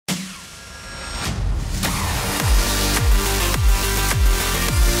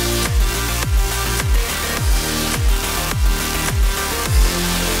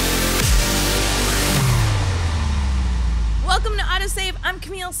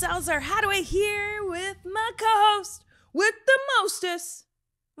Daniel Salazar. How do I hear with my co-host with the mostest?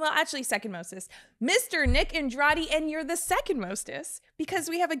 Well, actually, second mostest, Mr. Nick Andrade, and you're the second mostest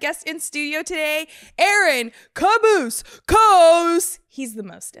because we have a guest in studio today, Aaron Caboose Coase. He's the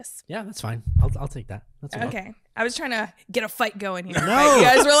mostest. Yeah, that's fine. I'll take that. That's okay. I was trying to get a fight going here. No. Right? You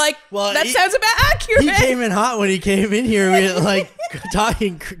guys were like, well, that sounds about accurate. He came in hot when he came in here, like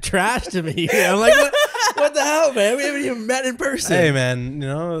talking trash to me. I'm like, what the hell, man? We haven't even met in person. Hey, man, you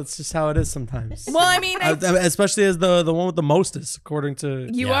know, it's just how it is sometimes. Well, I mean, especially as the one with the mostest, according to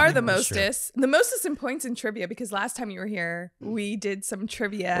you are the mostest. The mostest in points in trivia because last time you were here, we did some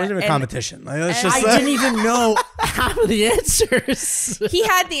trivia. It wasn't even a competition. Like, I didn't even know half of the answers. He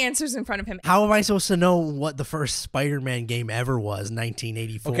had the answers in front of him. How am I supposed to know what the first Spider-Man game ever was,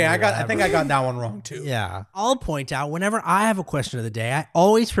 1984? Okay, I think I got that one wrong too. Yeah. I'll point out whenever I have a question of the day, I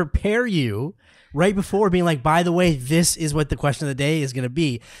always prepare you right before being like, by the way, this is what the question of the day is going to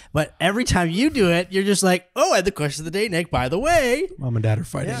be. But every time you do it, you're just like, oh, I had the question of the day, Nick, by the way. Mom and dad are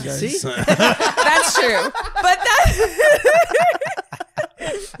fighting, guys. See? That's true. But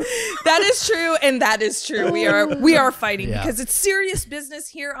that is true, and that is true. We are fighting because it's serious business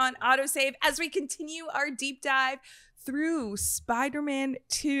here on AutoSave as we continue our deep dive through Spider-Man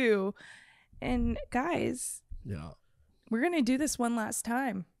 2. And guys, we're going to do this one last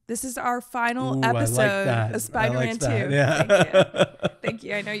time. This is our final episode of Spider-Man 2. Yeah. Thank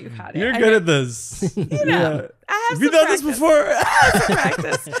you. I know you caught it. You're good at this. You know, I have you done this before? I have some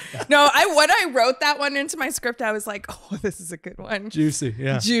practice. No, when I wrote that one into my script, I was like, oh, this is a good one. Juicy,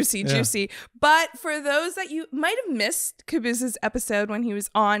 yeah. Juicy. But for those that you might have missed Caboose's episode when he was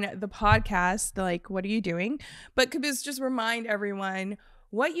on the podcast, like, what are you doing? But Caboose, just remind everyone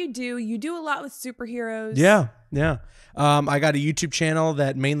what you do. You do a lot with superheroes. Yeah. I got a YouTube channel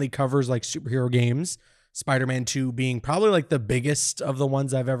that mainly covers like superhero games. Spider-Man 2 being probably like the biggest of the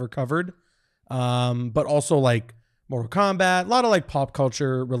ones I've ever covered. But also like Mortal Kombat, a lot of like pop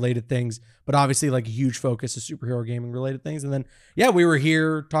culture related things, but obviously like a huge focus of superhero gaming related things. And then, we were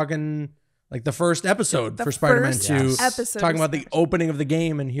here talking like the first episode for Spider-Man 2, talking about the opening of the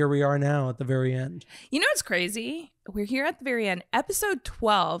game. And here we are now at the very end. You know what's crazy? We're here at the very end, episode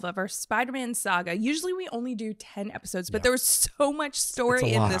 12 of our Spider-Man saga. Usually we only do 10 episodes, but there was so much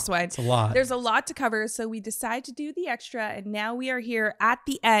story in this one. It's a lot. There's a lot to cover, so we decided to do the extra, and now we are here at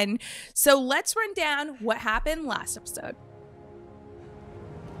the end. So let's run down what happened last episode.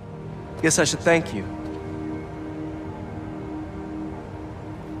 Guess I should thank you.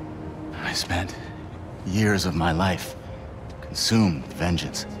 I spent years of my life consumed with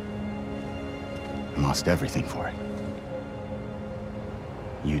vengeance and lost everything for it.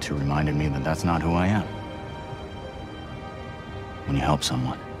 You two reminded me that that's not who I am. When you help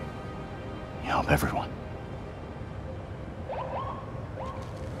someone, you help everyone.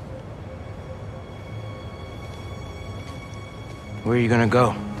 Where are you gonna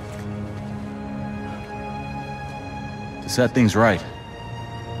go? To set things right.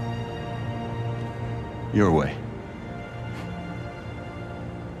 Your way.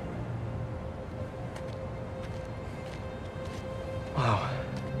 Wow.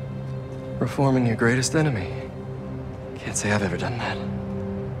 Reforming your greatest enemy. Can't say I've ever done that.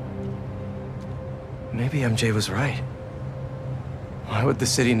 Maybe MJ was right. Why would the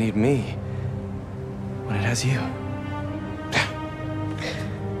city need me when it has you?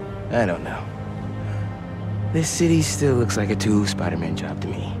 I don't know. This city still looks like a Spider-Man job to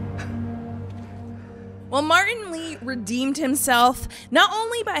me. Well, Martin Lee redeemed himself not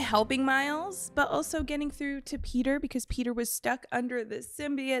only by helping Miles, but also getting through to Peter because Peter was stuck under the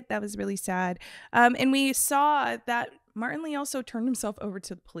symbiote. That was really sad. And we saw that Martin Lee also turned himself over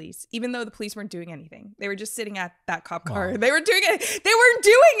to the police, even though the police weren't doing anything. They were just sitting at that cop car. Wow. They weren't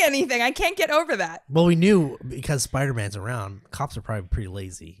doing anything. I can't get over that. Well, we knew because Spider-Man's around, cops are probably pretty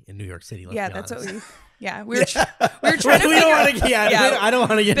lazy in New York City. Yeah, that's what we... Yeah, we were trying to. I don't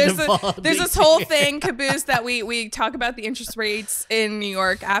want to get involved. There's this whole thing, Caboose, that we talk about the interest rates in New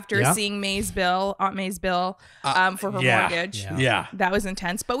York after seeing Aunt May's bill for her mortgage. Yeah, that was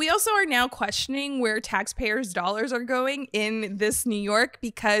intense. But we also are now questioning where taxpayers' dollars are going in this New York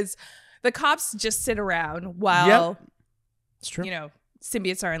because the cops just sit around while, it's true.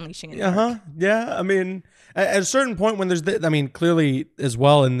 Symbiotes are unleashing in New York. Yeah, I mean, at a certain point when there's, clearly as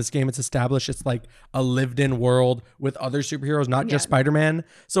well in this game, it's established it's like a lived-in world with other superheroes, not just Spider-Man.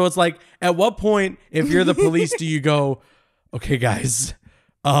 So it's like, at what point, if you're the police, do you go, okay, guys,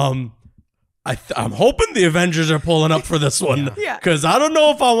 I'm hoping the Avengers are pulling up for this one. Yeah. Because I don't know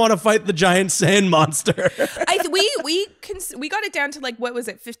if I want to fight the giant sand monster. We got it down to like, what was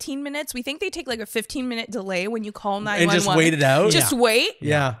it, 15 minutes? We think they take like a 15-minute delay when you call 911. And just wait it out? Just wait.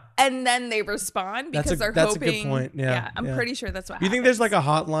 Yeah. And then they respond because they're that's hoping. a good point. Yeah. I'm pretty sure that's what Do you think happens. there's like a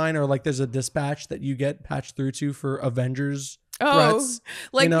hotline or like there's a dispatch that you get patched through to for Avengers threats?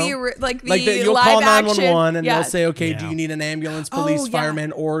 Like you know? you'll call 911 and yeah. they'll say, okay, do Yeah. you need an ambulance, police, yeah.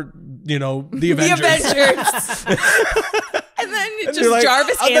 fireman, or, the Avengers? The Avengers. And then And just they're like,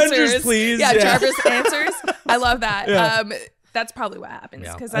 Jarvis "Avengers, answers. please." Yeah, Yeah. Jarvis answers. I love that. Yeah. That's probably what happens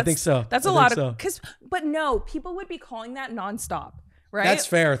Yeah. because I think so. That's I a think lot so. of but no, people would be calling that nonstop. Right? That's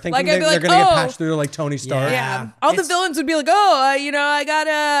fair. Thinking Like, I'd they're be like, going to get "Oh." patched through like Tony Stark. Yeah. All the villains would be like, oh, I got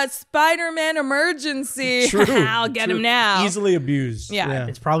a Spider-Man emergency. True. I'll get him now. Easily abused. Yeah.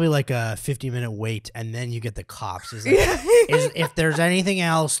 It's probably like a 50-minute wait, and then you get the cops. Like, if there's anything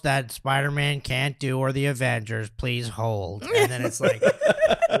else that Spider-Man can't do or the Avengers, please hold. And then it's like,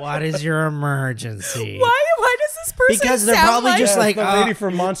 what is your emergency? Why does this person Because they're sound probably like just like, the lady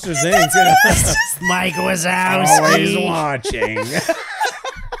from Monsters Inc. That's what I was just Mike Wazowski. watching.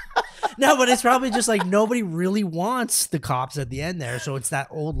 No, but it's probably just like nobody really wants the cops at the end there. So it's that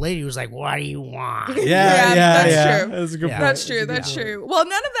old lady who's like, what do you want? Yeah, that's true. That's a good Yeah. point. That's true. That's true. Well,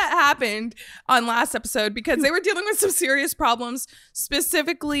 none of that happened on last episode because they were dealing with some serious problems,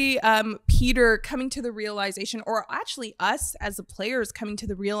 specifically Peter coming to the realization, or actually us as the players coming to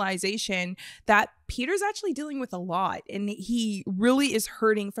the realization that Peter's actually dealing with a lot and he really is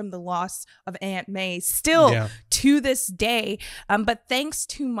hurting from the loss of Aunt May still to this day. But thanks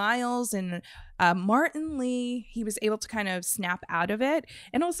to Miles and Martin Lee, he was able to kind of snap out of it.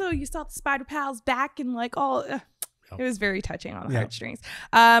 And also you saw the Spider Pals back and like all... It was very touching on the heartstrings.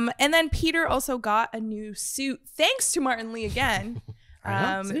 And then Peter also got a new suit, thanks to Martin Lee again.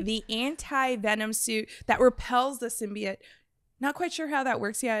 The anti-venom suit that repels the symbiote. Not quite sure how that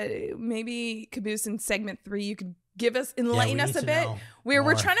works yet. Maybe Caboose in segment 3, you could enlighten us a bit.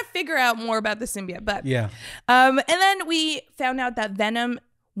 We're trying to figure out more about the symbiote. But and then we found out that Venom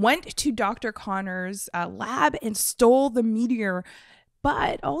went to Dr. Connor's lab and stole the meteor.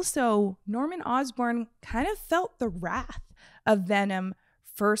 But also, Norman Osborn kind of felt the wrath of Venom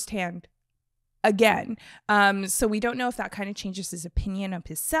firsthand again. So we don't know if that kind of changes his opinion of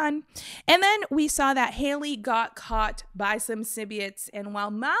his son. And then we saw that Haley got caught by some symbiotes. And while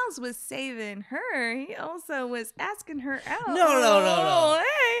Miles was saving her, he also was asking her out. No.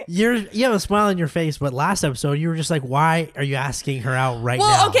 Hey. You have a smile on your face, but last episode you were just like, why are you asking her out right now?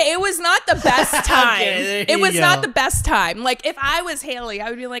 Well, okay, it was not the best time. Okay, it was you not go. the best time. Like, if I was Haley, I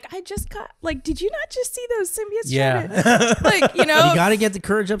would be like, I just got, like, did you not just see those symbiotes? Yeah. Like, You got to get the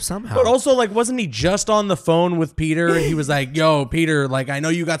courage up somehow. But also, like, wasn't he just on the phone with Peter? And he was like, yo, Peter, like, I know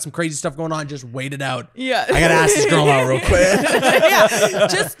you got some crazy stuff going on. Just wait it out. Yeah. I got to ask this girl out real quick. Yeah.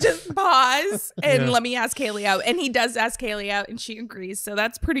 Just pause and let me ask Haley out. And he does ask Haley out and she agrees. So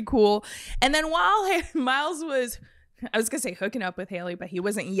that's pretty cool. And then while Miles was, I was going to say hooking up with Haley, but he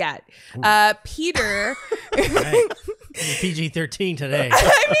wasn't yet. Peter. PG-13 today.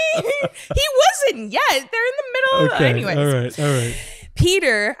 I mean, he wasn't yet. They're in the middle. Okay. Anyways. All right.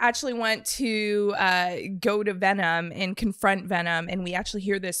 Peter actually went to go to Venom and confront Venom. And we actually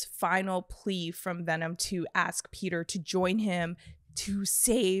hear this final plea from Venom to ask Peter to join him to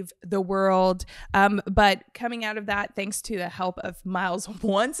save the world. But coming out of that, thanks to the help of Miles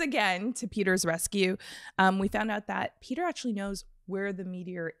once again to Peter's rescue, we found out that Peter actually knows where the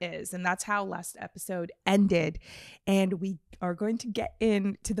meteor is. And that's how last episode ended. And we are going to get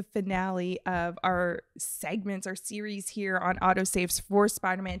into the finale of our segments, our series here on AutoSaves for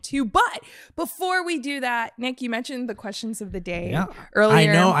Spider-Man 2. But before we do that, Nick, you mentioned the questions of the day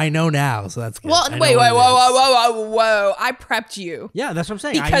earlier. I know now, so that's good. Well, wait, whoa. I prepped you. Yeah, that's what I'm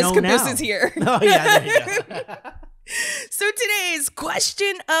saying. Because I know Caboose now. is here. Oh, yeah, there you go. So today's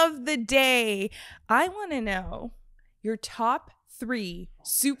question of the day, I want to know your top 3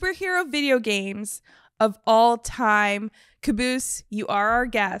 superhero video games of all time. Caboose, you are our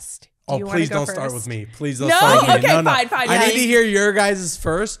guest. Do you Please wanna go don't start first? with me. Please don't No? start with me. Okay, No. fine. I Yeah. need to hear your guys'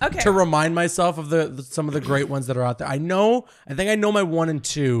 first Okay. to remind myself of some of the great ones that are out there. I think I know my 1 and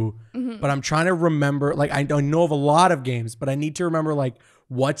 2, but I'm trying to remember. Like, I know of a lot of games, but I need to remember, like,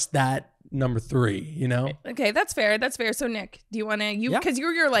 what's that number 3, you know? Okay, that's fair. So Nick, do you want to, because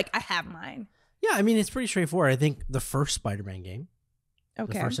you're like, I have mine. Yeah, I mean, it's pretty straightforward. I think the first Spider-Man game,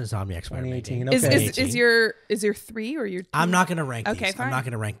 Okay. the first Insomniac Spider-Man 2018, game. okay. Is your 3 or your 2? I'm not going to rank Okay, these. fine. I'm not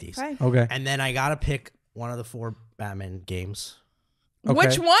going to rank these. Fine. Okay. And then I got to pick one of the 4 Batman games. Okay.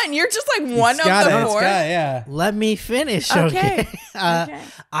 Which one? You're just like one of got the it. four. Yeah. Let me finish. Okay. Okay. Okay.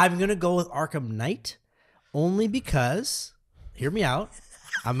 I'm gonna go with Arkham Knight, only because. Hear me out.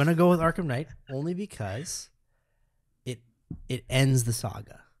 I'm gonna go with Arkham Knight only because it ends the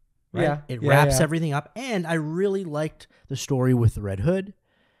saga. Right? Yeah. It Yeah, wraps yeah. everything up, and I really liked the story with the Red Hood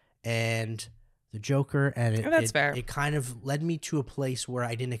and the Joker, and That's fair. it kind of led me to a place where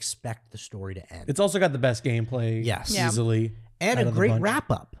I didn't expect the story to end. It's also got the best gameplay. Yes. Yeah. Easily. and out a of the great bunch. wrap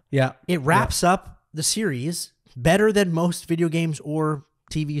up. Yeah. It wraps up the series better than most video games or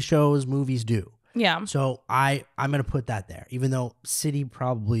TV shows, movies do. Yeah. So I'm gonna put that there, even though City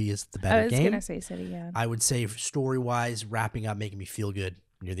probably is the better I was game. gonna say City, yeah. I would say story wise, wrapping up, making me feel good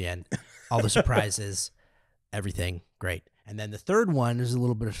near the end. All the surprises, everything great. And then the third one is a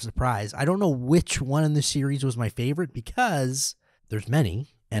little bit of a surprise. I don't know which one in the series was my favorite because there's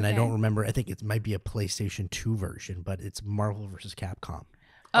many, and I don't remember. I think it might be a PlayStation 2 version, but it's Marvel vs. Capcom.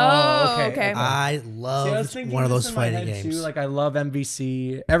 Oh, okay, okay. okay. I See, I love was thinking one of this those in my fighting head, games. Too. Like I love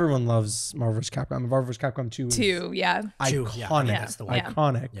MVC. Everyone loves Marvel vs. Capcom. Marvel vs. Capcom 2 is Two, yeah. Two, iconic. yeah, that's the one. Yeah.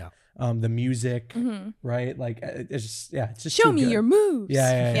 Iconic. Yeah. The music, Mhm. right? Like it's just it's just Show too me good. your moves.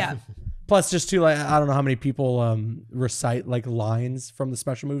 Yeah. Plus, just too like I don't know how many people recite like lines from the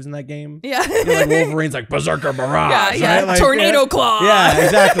special moves in that game. Yeah. You know, like Wolverine's like Berserker Barrage. Yeah. Right? Like, Tornado yeah. Claw.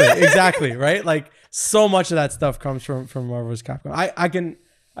 Yeah, exactly, right? Like so much of that stuff comes from Marvel vs. Capcom.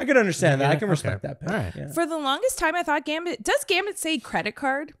 I can understand that. I can respect that. Pick. All right. Yeah. For the longest time, I thought Gambit say credit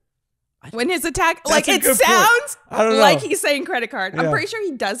card when his attack. That's Like a it good point. sounds I don't know. like he's saying credit card. I'm Yeah. pretty sure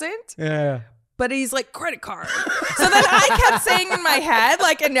he doesn't, Yeah. but he's like credit card. So then I kept saying in my head,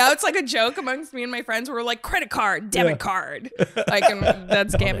 like, and now it's like a joke amongst me and my friends. We're like credit card, debit card, like, and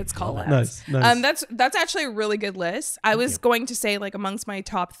that's Gambit's call out. Nice. That's actually a really good list. I was going to say like amongst my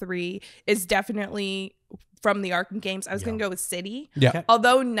top 3 is definitely from the Arkham games. I was going to go with City. Yeah. Okay.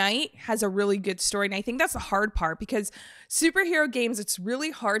 Although Knight has a really good story. And I think that's the hard part because superhero games, it's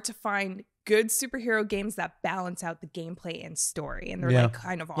really hard to find good superhero games that balance out the gameplay and story. And they're Yeah. like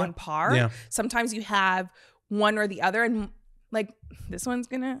kind of on par. Yeah. Sometimes you have one or the other. And like this one's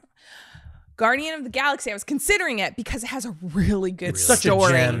Guardian of the Galaxy, I was considering it because it has a really good It's such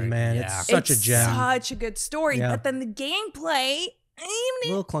story. a gem, man. Yeah. It's such a gem. Such a good story. Yeah. But then the gameplay, A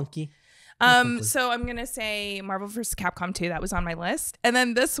little clunky. so I'm gonna say Marvel vs. Capcom 2. That was on my list, and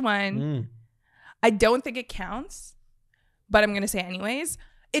then this one, I don't think it counts, but I'm gonna say anyways.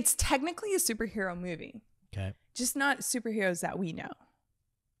 It's technically a superhero movie, Okay. just not superheroes that we know.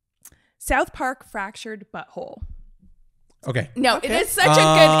 South Park: Fractured But Whole. Okay. No, it is such a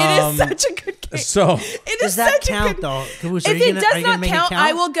good. It is such a good game. So It Does is that such a count good. though? Caboose, If it does not count,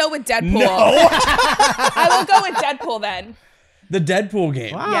 I will go with Deadpool. I will go with Deadpool then. the Deadpool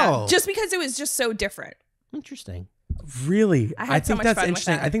game. Wow. Yeah, just because it was just so different. Interesting. Really? I had so think much that's fun with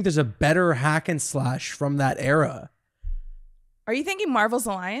interesting. that. I think there's a better hack and slash from that era. Are you thinking Marvel's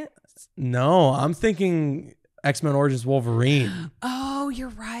Alliance? No, I'm thinking X-Men Origins Wolverine. Oh, you're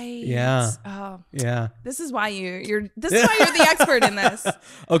right. Yeah. Oh, Yeah. this is why you're the expert in this.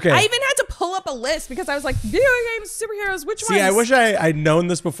 Okay. I even had to pull up a list because I was like, video games, superheroes, which See, ones? I wish I'd known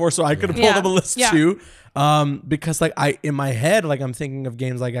this before so I could have pulled Yeah. up a list Yeah. too. Because like in my head, like I'm thinking of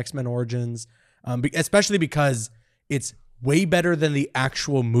games like X-Men Origins, especially because it's way better than the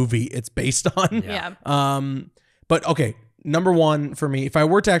actual movie it's based on. Yeah. But okay, number one for me, if I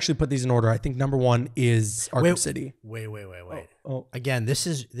were to actually put these in order, I think number one is Arkham City. Wait. Oh, Again, this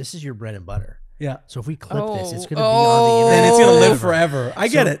is your bread and butter. yeah. So if we clip this, it's Oh. going to be on the internet. Then it's gonna live forever. forever. I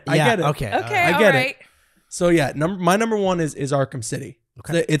get it. I get it. Okay. Okay, I all get it. right. So yeah, my number one is Arkham City.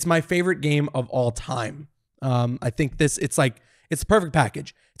 Okay. It's my favorite game of all time. I think it's the perfect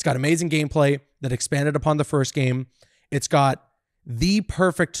package. It's got amazing gameplay that expanded upon the first game. It's got the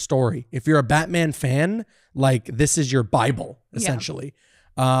perfect story. If you're a Batman fan, like this is your Bible, essentially.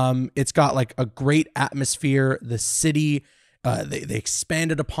 It's got like a great atmosphere. The city, they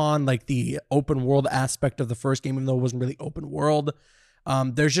expanded upon like the open world aspect of the first game, even though it wasn't really open world.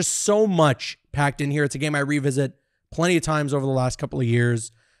 There's just so much packed in here. It's a game I revisit plenty of times over the last couple of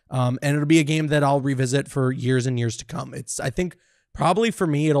years. And it'll be a game that I'll revisit for years and years to come. I think probably for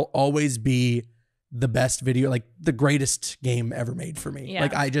me, it'll always be the best video, like the greatest game ever made for me. Yeah.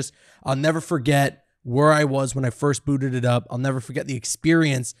 Like I'll never forget where I was when I first booted it up. I'll never forget the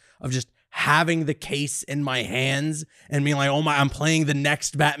experience of just having the case in my hands and being like, oh my, I'm playing the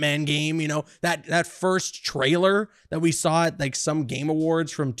next Batman game. You know, that first trailer that we saw at like some Game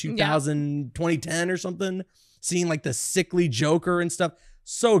Awards from 2010 or something, seeing like the sickly Joker and stuff.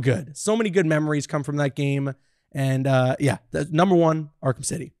 So good. So many good memories come from that game. And number one, Arkham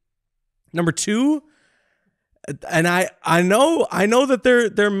City. Number two, And I know that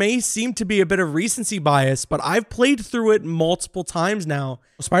there may seem to be a bit of recency bias, but I've played through it multiple times now.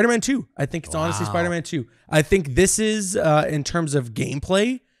 Spider-Man 2. I think it's honestly Spider-Man 2. I think this is in terms of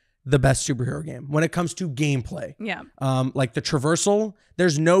gameplay, the best superhero game when it comes to gameplay. Yeah. Like the traversal,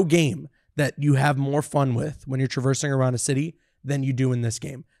 there's no game that you have more fun with when you're traversing around a city than you do in this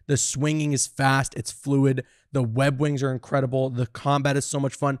game. The swinging is fast, it's fluid. The web wings are incredible. The combat is so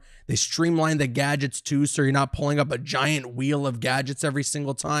much fun. They streamline the gadgets too, so you're not pulling up a giant wheel of gadgets every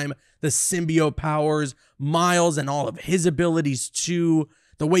single time. The symbiote powers, Miles and all of his abilities too.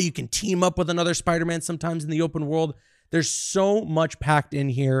 The way you can team up with another Spider-Man sometimes in the open world. There's so much packed in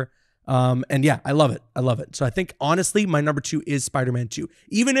here. And yeah, I love it. I love it. So I think honestly, my number 2 is Spider-Man 2.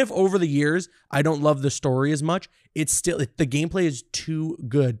 Even if over the years, I don't love the story as much, it's still, the gameplay is too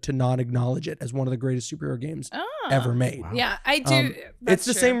good to not acknowledge it as one of the greatest superhero games ever made. Wow. Yeah, I do. It's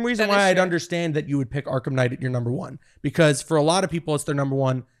the same reason why I'd understand that you would pick Arkham Knight at your number 1, because for a lot of people, it's their number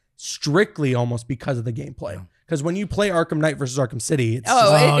 1 strictly almost because of the gameplay. Because when you play Arkham Knight versus Arkham City, it's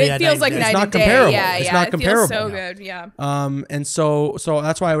it feels like night and day. Comparable. Yeah, it's yeah, not it comparable. feels so good. Yeah. And so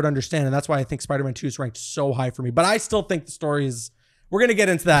that's why I would understand, and that's why I think Spider-Man 2 is ranked so high for me. But I still think the story is. We're gonna get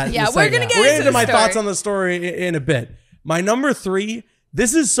into that. Yeah, we're gonna get into into my story. thoughts on the story in a bit. My number 3.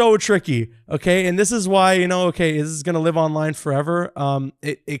 This is so tricky, okay, and this is why is this gonna live online forever?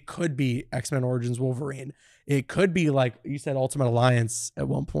 It could be X-Men Origins Wolverine. It could be like you said, Ultimate Alliance at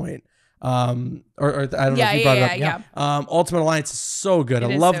one point. Or I don't know if you brought it up. Yeah. Ultimate Alliance is so good.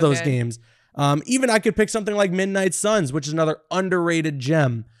 I love those games. Even I could pick something like Midnight Suns, which is another underrated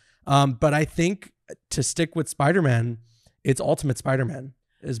gem. But I think to stick with Spider-Man, it's Ultimate Spider-Man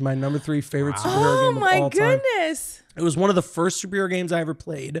is my number 3 favorite superhero game of all time. Oh my goodness. It was one of the first superhero games I ever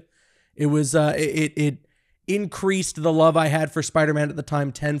played. It was it increased the love I had for Spider-Man at the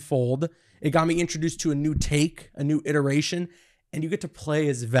time tenfold. It got me introduced to a new take, a new iteration. And you get to play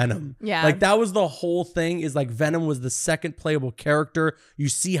as Venom. Yeah. Like that was the whole thing, is like Venom was the second playable character. You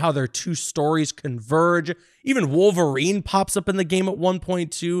see how their 2 stories converge. Even Wolverine pops up in the game at one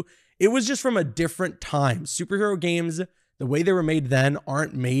point too. It was just from a different time. Superhero games, the way they were made then,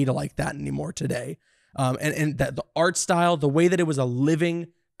 aren't made like that anymore today. And that the art style, the way that it was a living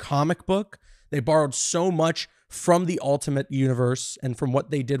comic book, they borrowed so much from the Ultimate Universe and from what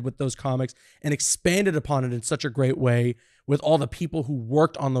they did with those comics and expanded upon it in such a great way, with all the people who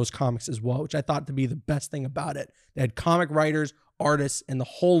worked on those comics as well, which I thought to be the best thing about it. They had comic writers, artists, and the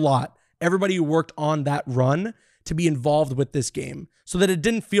whole lot, everybody who worked on that run, to be involved with this game, so that it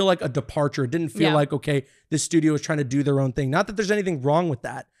didn't feel like a departure. It didn't feel like, okay, this studio is trying to do their own thing. Not that there's anything wrong with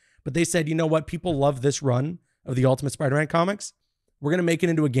that, but they said, you know what? People love this run of the Ultimate Spider-Man comics. We're going to make it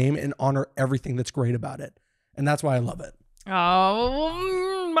into a game and honor everything that's great about it. And that's why I love it.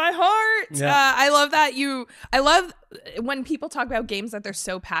 Oh, my heart. Yeah. I love that I love when people talk about games that they're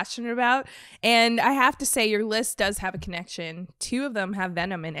so passionate about. And I have to say, your list does have a connection. 2 of them have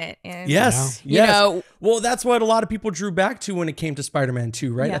Venom in it. And Yes. you know, well, that's what a lot of people drew back to when it came to Spider-Man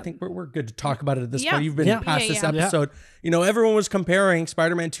 2, right? Yeah. I think we're good to talk about it at this Yeah. point. You've been past this Yeah. episode. You know, everyone was comparing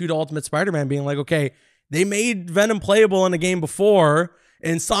Spider-Man 2 to Ultimate Spider-Man, being like, okay, they made Venom playable in a game before,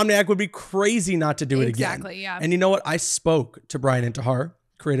 and Insomniac would be crazy not to do it again. Exactly, yeah. And you know what? I spoke to Brian Intihar,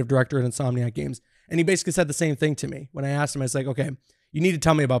 creative director at Insomniac Games, and he basically said the same thing to me. When I asked him, I was like, okay, you need to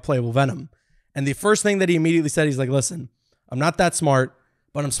tell me about playable Venom. And the first thing that he immediately said, he's like, listen, I'm not that smart,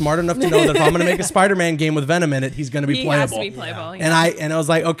 but I'm smart enough to know that if I'm going to make a Spider-Man game with Venom in it, he's going to be he playable. has to be playable. And I was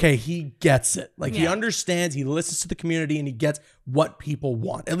like, okay, he gets it. Like he understands, he listens to the community, and he gets what people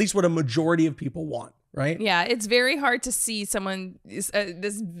want, at least what a majority of people want. Right? Yeah, it's very hard to see someone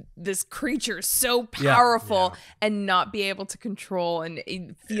this creature so powerful and not be able to control and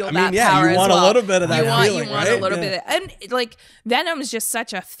feel that power. You want as well. a little bit of that feeling, you want right? a little bit, and like Venom is just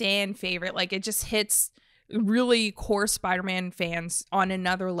such a fan favorite. Like it just hits really core Spider-Man fans on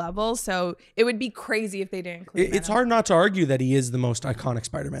another level. So it would be crazy if they didn't include It's Venom. hard not to argue that he is the most iconic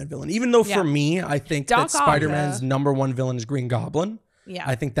Spider-Man villain, even though for me, I think Doc that Spider-Man's number 1 villain is Green Goblin. Yeah.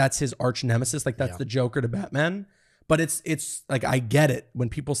 I think that's his arch nemesis. Like that's the Joker to Batman. But it's like, I get it. When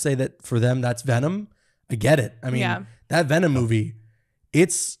people say that for them, that's Venom, I get it. I mean, that Venom movie,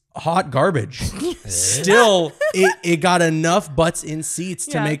 it's hot garbage. Still, it got enough butts in seats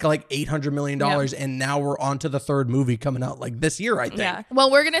to make like $800 million. And now we're on to the 3rd movie coming out like this year, I think. Yeah.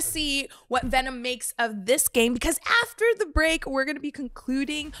 Well, we're going to see what Venom makes of this game, because after the break, we're going to be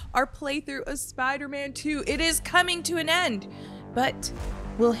concluding our playthrough of Spider-Man 2. It is coming to an end. But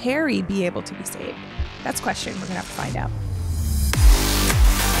will Harry be able to be saved? That's a question we're going to have to find out.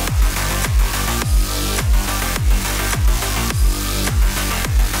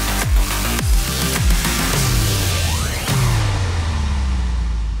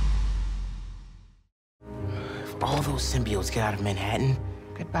 symbiotes get out of Manhattan.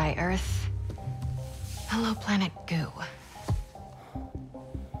 Goodbye, Earth. Hello, planet Goo.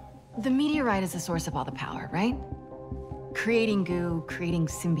 The meteorite is the source of all the power, right? Creating goo, creating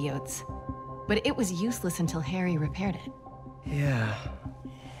symbiotes. But it was useless until Harry repaired it. Yeah.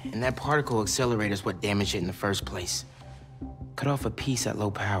 And that particle accelerator is what damaged it in the first place. Cut off a piece at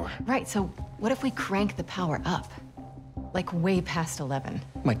low power. Right, so what if we crank the power up? Like way past 11?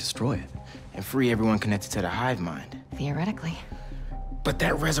 Might destroy it. And free everyone connected to the hive mind. Theoretically. But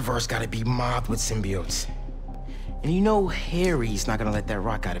that reservoir's gotta be mobbed with symbiotes. And you know Harry's not gonna let that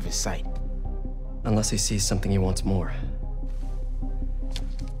rock out of his sight. Unless he sees something he wants more.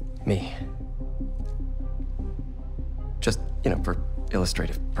 Me. Just, for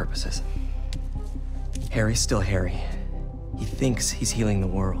illustrative purposes. Harry's still Harry. He thinks he's healing the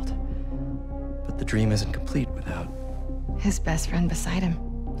world. But the dream isn't complete without... his best friend beside him.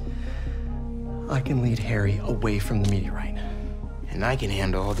 I can lead Harry away from the meteorite. And I can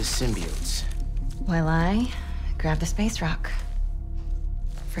handle all the symbiotes. While I grab the space rock.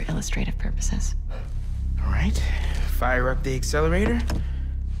 For illustrative purposes. All right, fire up the accelerator.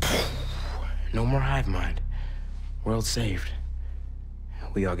 No more hive mind. World saved.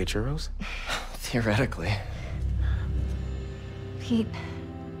 We all get churros? Theoretically. Pete,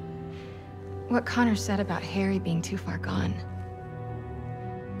 what Connor said about Harry being too far gone.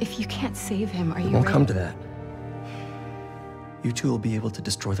 If you can't save him, are you It won't ready? come to that. You two will be able to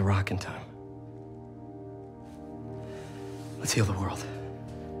destroy the rock in time. Let's heal the world.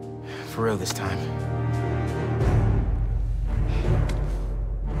 For real this time.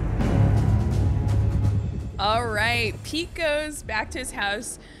 All right, Pete goes back to his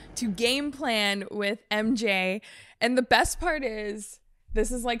house to game plan with MJ. And the best part is,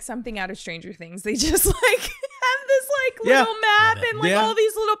 this is like something out of Stranger Things. They just like have this like little map and like all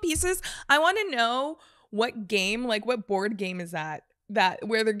these little pieces. I want to know what game, like what board game is that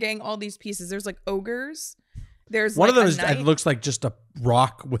where they're getting all these pieces. There's like ogres. There's one like of them it looks like just a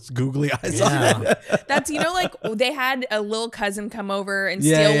rock with googly eyes on it. That's, like they had a little cousin come over and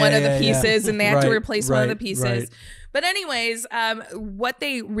steal one of the pieces and they had to replace one of the pieces. Right. But anyways, what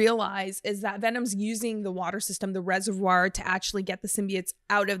they realize is that Venom's using the water system, the reservoir, to actually get the symbiotes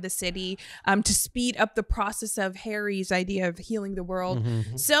out of the city, to speed up the process of Harry's idea of healing the world.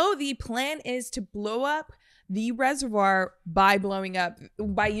 Mm-hmm. So the plan is to blow up the reservoir by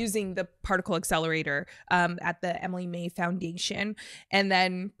using the particle accelerator at the Emily May Foundation. And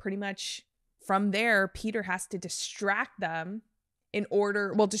then pretty much from there, Peter has to distract Venom in order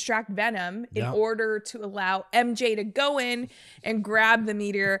to allow MJ to go in and grab the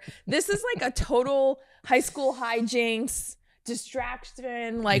meteor. This is like a total high school hijinks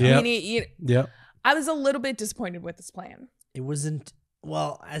distraction. Like we need. I was a little bit disappointed with this plan. It wasn't.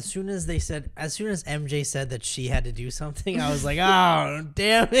 Well, as soon as MJ said that she had to do something, I was like, oh,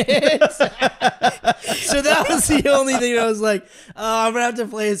 damn it. So that was the only thing I was like, oh, I'm going to have to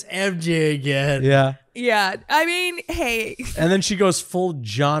play as MJ again. Yeah. Yeah. I mean, hey. And then she goes full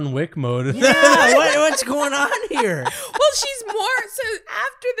John Wick mode. Yeah, what's going on here? Well, she's more. So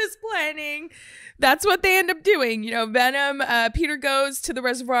after this planning, that's what they end up doing. Venom, Peter goes to the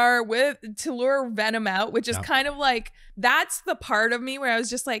reservoir to lure Venom out, which is kind of like, that's the part of me where I was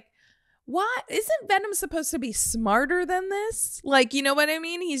just like, what? Isn't Venom supposed to be smarter than this? Like, you know what I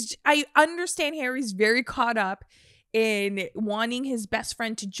mean? I understand Harry's very caught up in wanting his best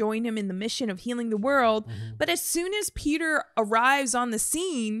friend to join him in the mission of healing the world. Mm-hmm. But as soon as Peter arrives on the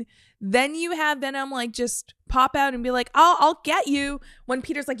scene, then you have Venom like just pop out and be like, I'll get you, when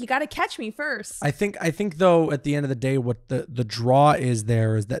Peter's like, you got to catch me first. I think though, at the end of the day, what the draw is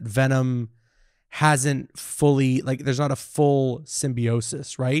there is that Venom hasn't fully, like, there's not a full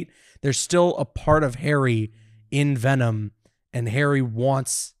symbiosis, right? There's still a part of Harry in Venom, and Harry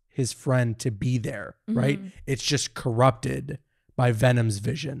wants his friend to be there, right? Mm-hmm. It's just corrupted by Venom's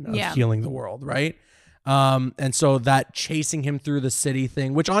vision of healing the world, right? And so that chasing him through the city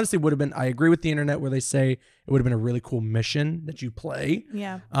thing, which honestly would have been, I agree with the internet where they say it would have been a really cool mission that you play.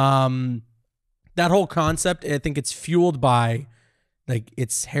 Yeah. That whole concept, I think it's fueled by, like,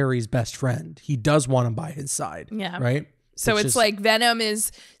 it's Harry's best friend. He does want him by his side. Yeah. Right? So it's like Venom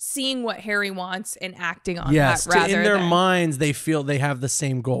is seeing what Harry wants and acting on that. Rather in their minds, they feel they have the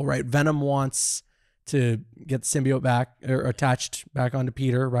same goal, right? Venom wants to get the symbiote back or attached back onto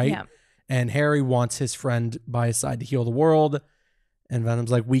Peter, right? Yeah. And Harry wants his friend by his side to heal the world. And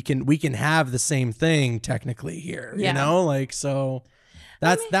Venom's like, we can have the same thing technically here, you know? Like, so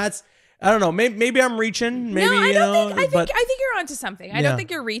that's I don't know. Maybe I'm reaching. Maybe I think you're onto something. I don't think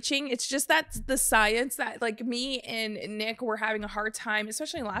you're reaching. It's just that's the science that, like, me and Nick were having a hard time,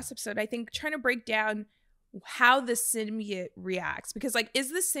 especially in the last episode, I think, trying to break down how the symbiote reacts, because like,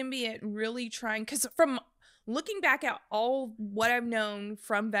 is the symbiote really trying, because from looking back at all what I've known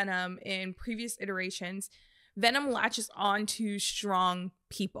from Venom in previous iterations, Venom latches on to strong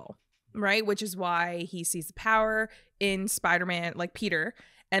people, right? Which is why he sees the power in Spider-Man, like Peter,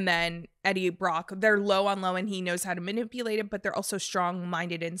 and then Eddie Brock. They're low on low and he knows how to manipulate it, but they're also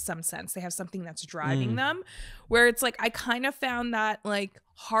strong-minded in some sense. They have something that's driving them, where it's like, I kind of found that like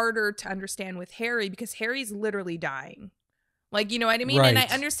harder to understand with Harry, because Harry's literally dying. Like, you know what I mean? Right. And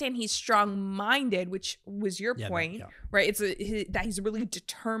I understand he's strong-minded, which was your point, right? It's that he's really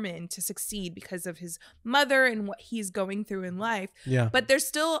determined to succeed because of his mother and what he's going through in life. Yeah. But there's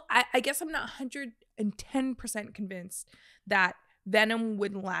still, I guess I'm not 110% convinced that Venom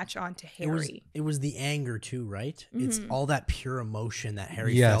would latch on to Harry. It was the anger too, right? It's all that pure emotion that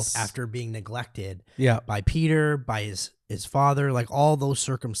Harry Yes. felt after being neglected Yeah. by Peter, by his father, like all those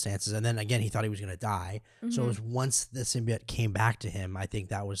circumstances. And then again, he thought he was going to die. So it was once the symbiote came back to him, I think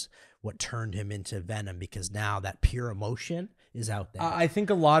that was what turned him into Venom, because now that pure emotion is out there. I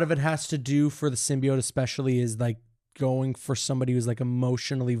think a lot of it has to do for the symbiote, especially, is like going for somebody who's like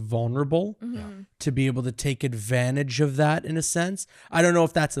emotionally vulnerable to be able to take advantage of that in a sense. I don't know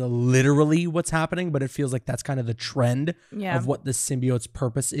if that's literally what's happening, but it feels like that's kind of the trend of what the symbiote's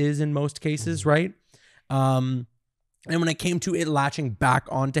purpose is in most cases, right? And when it came to it latching back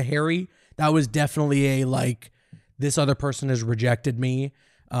onto Harry, that was definitely a like, this other person has rejected me.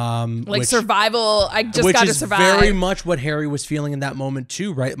 Like survival, I just which got to is survive. very much what Harry was feeling in that moment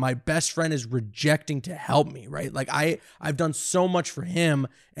too, right? My best friend is rejecting to help me, right? Like I've done so much for him,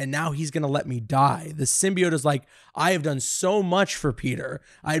 and now he's gonna let me die. The symbiote is like, I have done so much for Peter.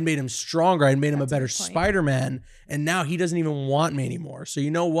 I had made him stronger. I had made him a better Spider-Man, and now he doesn't even want me anymore. So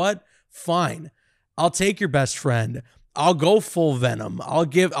you know what? Fine, I'll take your best friend. I'll go full Venom.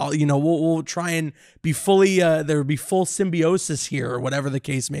 We'll try and be fully, there will be full symbiosis here, or whatever the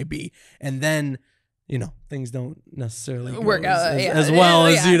case may be. And then, things don't necessarily work out as well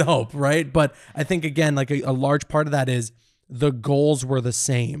as you'd hope, right? But I think, again, like a large part of that is the goals were the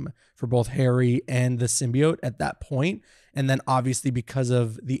same for both Harry and the symbiote at that point. And then obviously because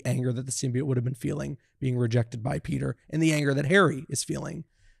of the anger that the symbiote would have been feeling, being rejected by Peter, and the anger that Harry is feeling,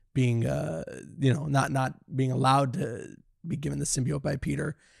 being not being allowed to be given the symbiote by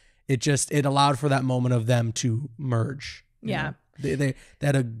Peter, it allowed for that moment of them to merge. They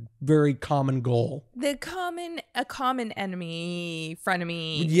had a very common goal, a common enemy,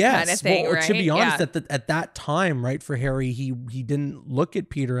 frenemy, yes, kind of thing. well, right? To be honest, at that time, right, for Harry, he didn't look at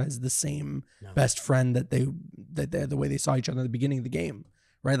Peter as the same best friend that the way they saw each other at the beginning of the game,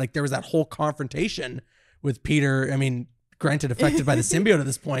 right? Like there was that whole confrontation with Peter. I mean, granted, affected by the symbiote at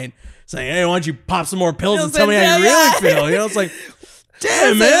this point, saying, "Hey, why don't you pop some more pills and tell me how you really feel?" It's like,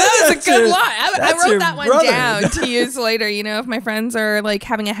 damn, man, that's a good line. I wrote that one brother down to use later. If my friends are like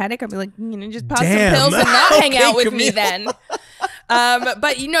having a headache, I'll be like, just pop Damn. some pills and not hang out with me Camille. then.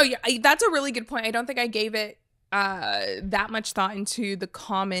 But that's a really good point. I don't think I gave it that much thought into the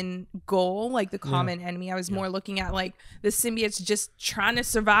common goal, like the common enemy. I was more looking at like the symbiote's just trying to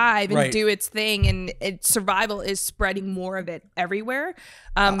survive and do its thing, and survival is spreading more of it everywhere.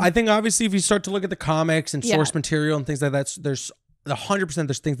 I think obviously if you start to look at the comics and source material and things like that, there's 100%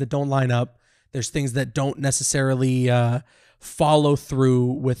 there's things that don't line up. There's things that don't necessarily follow through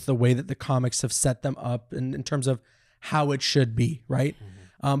with the way that the comics have set them up in terms of how it should be, right?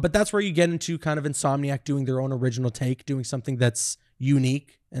 But that's where you get into kind of Insomniac doing their own original take, doing something that's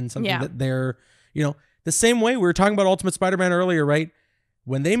unique and something that they're, the same way we were talking about Ultimate Spider-Man earlier, right?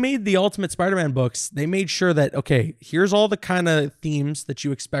 When they made the Ultimate Spider-Man books, they made sure that, okay, here's all the kind of themes that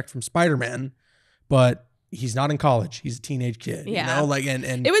you expect from Spider-Man, but he's not in college. He's a teenage kid,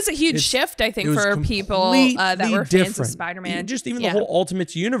 and it was a huge shift, I think, for people that were fans of Spider-Man. Just even the whole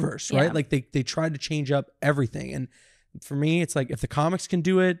Ultimates universe, right? Like they tried to change up everything. And for me, it's like, if the comics can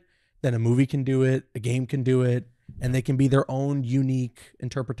do it, then a movie can do it, a game can do it, and they can be their own unique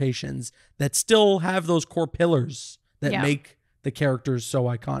interpretations that still have those core pillars that make the characters so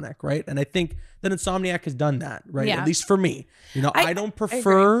iconic, right? And I think that Insomniac has done that, right? At least for me. I don't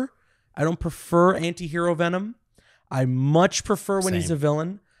prefer anti-hero Venom. I much prefer when he's a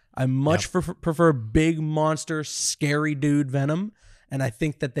villain. I much prefer big monster, scary dude Venom. And I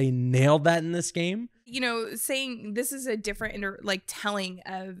think that they nailed that in this game. Saying this is a different telling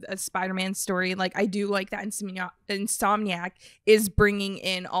of a Spider-Man story. Like, I do like that Insomniac is bringing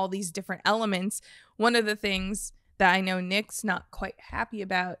in all these different elements. One of the things that I know Nick's not quite happy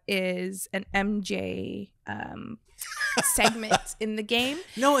about is an MJ segment in the game.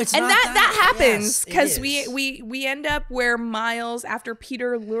 No, it's and not that happens Yes, because it is. we end up where Miles, after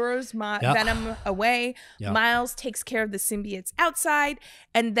Peter lures Venom away, Miles takes care of the symbiotes outside,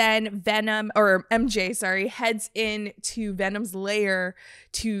 and then MJ heads in to Venom's lair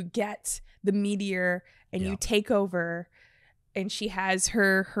to get the meteor, and you take over. And she has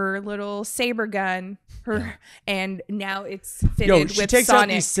her little saber gun, and now it's fitted she with takes Sonic out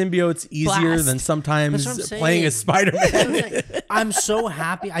these symbiotes easier blast. than sometimes That's what I'm playing saying. as Spider-Man. I'm so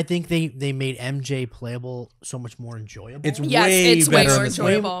happy. I think they made MJ playable so much more enjoyable. It's Yes, way it's way better more in this game.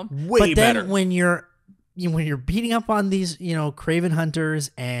 enjoyable. Way but better. then when you're beating up on these, Craven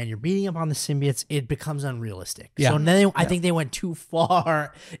hunters and you're beating up on the symbiotes, it becomes unrealistic. Yeah. So then I think they went too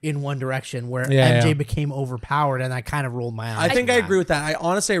far in one direction where Yeah, MJ became overpowered, and I kind of rolled my eyes. I think at I that. agree with that. I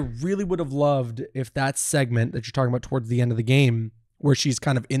honestly really would have loved if that segment that you're talking about towards the end of the game, where she's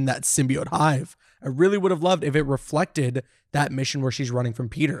kind of in that symbiote hive, I really would have loved if it reflected that mission where she's running from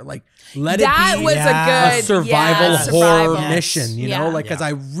Peter. Like, let That it be was a good survival horror survival. mission, you know? Yeah. Like, because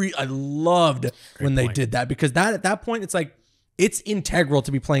I loved when they point. did that, because that at that point, it's like, it's integral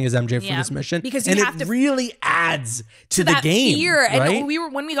to be playing as MJ for Yeah. this mission, Because you and have it to- really adds to the that game. fear. Right?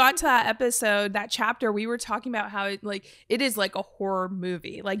 And when we got to that episode, that chapter, we were talking about how it is like a horror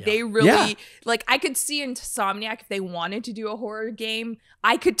movie. Like they really like, I could see Insomniac, if they wanted to do a horror game,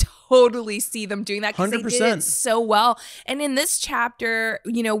 I could totally see them doing that because they did 100%. it so well. And in this chapter,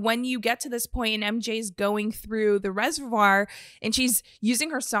 when you get to this point and MJ's going through the reservoir and she's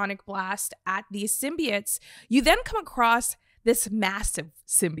using her sonic blast at these symbiotes, you then come across this massive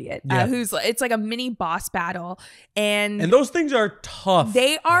symbiote it's like a mini boss battle, and those things are tough.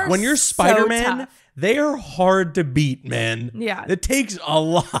 they are when you're so Spider-Man, tough. they are hard to beat, man. Yeah. It takes a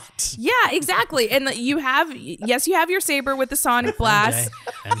lot. Yeah, exactly. And you have your saber with the sonic blast,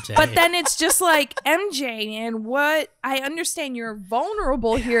 MJ. but then it's just like, MJ, man, what? I understand you're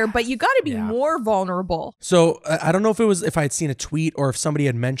vulnerable here, but you got to be more vulnerable. So I don't know if I'd seen a tweet or if somebody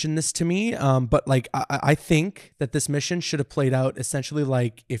had mentioned this to me, but like I think that this mission should have played out essentially like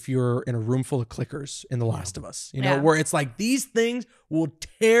if you're in a room full of clickers in The Last of Us, where it's like these things will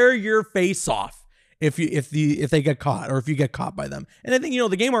tear your face off if they get caught, or if you get caught by them. And I think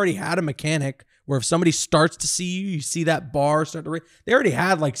the game already had a mechanic where if somebody starts to see you, you see that bar start to they already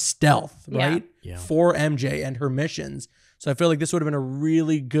had like stealth, right? Yeah. For MJ and her missions. So I feel like this would have been a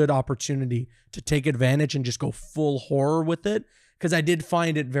really good opportunity to take advantage and just go full horror with it, because I did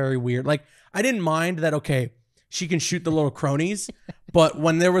find it very weird. Like, I didn't mind that, okay, she can shoot the little cronies, but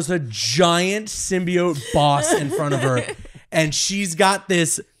when there was a giant symbiote boss in front of her and she's got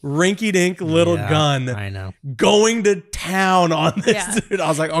this rinky-dink little gun I know. going to town on this dude, I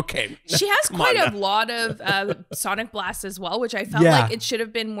was like, okay. She has quite a lot of sonic blasts as well, which I felt like it should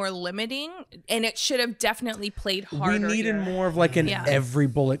have been more limiting, and it should have definitely played harder. We needed here. more of like an every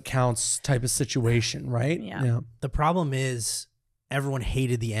bullet counts type of situation, right? Yeah. The problem is everyone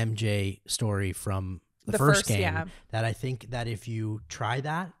hated the MJ story from the first game. That I think that if you try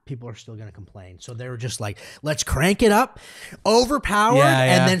that, people are still going to complain. So they were just like, let's crank it up, overpowered,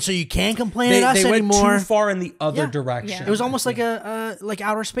 and then so you can't complain at us they anymore. went too far in the other direction. It was almost like a like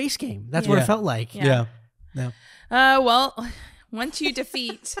outer space game. That's what it felt like. Yeah. Well, once you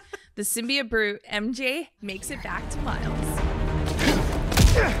defeat the symbiote brute, MJ makes it back to Miles.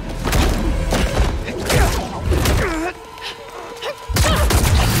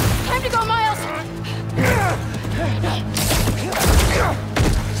 Time to go, Miles!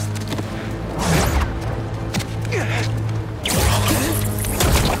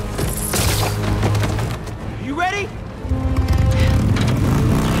 You ready?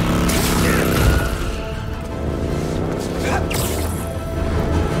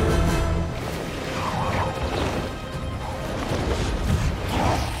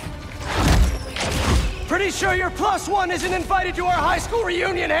 Pretty sure your +1 isn't invited to our high school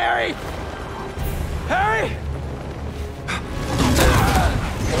reunion, Harry! Harry!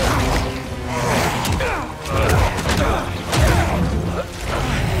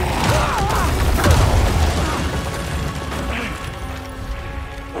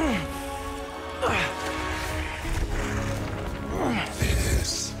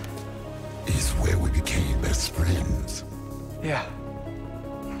 This is where we became best friends. Yeah,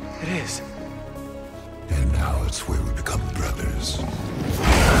 it is. And now it's where we become brothers.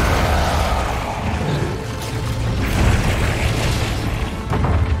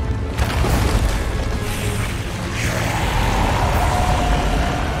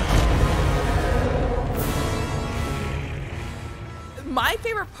 My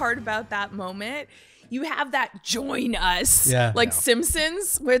favorite part about that moment, you have that join us, Yeah. like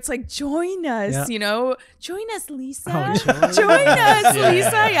Simpsons, where it's like join us, Yeah. you know, join us, Lisa, Oh, join us, Yeah.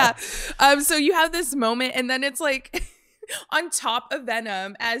 Lisa, yeah. So you have this moment, and then it's like. On top of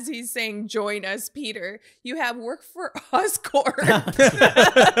Venom, as he's saying, join us, Peter, you have work for Oscorp.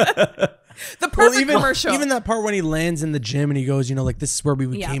 The perfect commercial. Even that part when he lands in the gym and he goes, you know, like, this is where we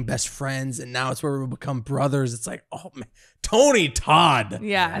became best friends and now it's where we become brothers. It's like, oh man, Tony Todd.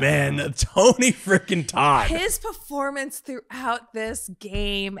 Yeah. Man, Tony freaking Todd. His performance throughout this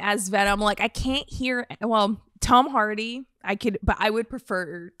game as Venom, like I can't hear, well, Tom Hardy, but I would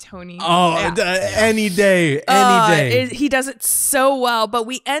prefer Tony. Oh, any day, any day. He does it so well. But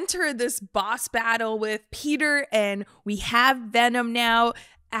we enter this boss battle with Peter, and we have Venom now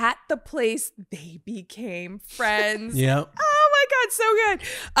at the place they became friends. Yeah. Oh my God,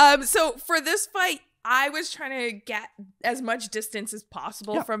 so good. So for this fight, I was trying to get as much distance as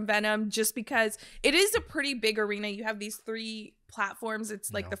possible from Venom, just because it is a pretty big arena. You have these 3 platforms.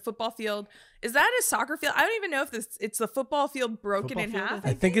 It's like the football field. Is that a soccer field? I don't even know if it's the football field broken in half.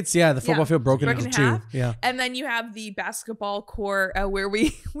 I think it's the football field broken into 2. half. Yeah. And then you have the basketball court where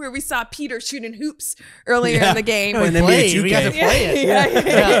we saw Peter shooting hoops earlier in the game. And then We got to play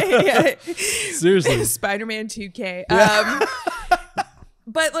it. Yeah. Seriously. Spider-Man 2K.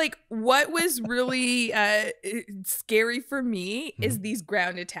 But like, what was really scary for me is these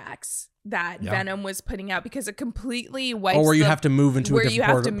ground attacks that Venom was putting out, because it completely wipes. Or where you have to move into a where different you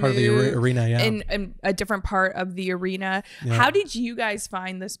have part to of the move arena. Yeah. in a different part of the arena. Yeah. How did you guys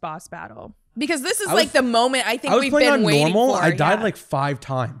find this boss battle? Because this is I like was- the moment I think I was we've playing been on waiting normal. for. I died yeah. like 5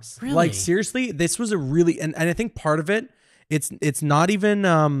 times. Really? Like seriously, this was a really and I think part of it, it's not even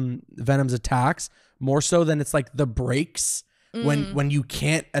Venom's attacks, more so than it's like the breaks when you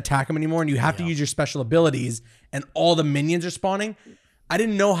can't attack him anymore and you have to use your special abilities and all the minions are spawning. I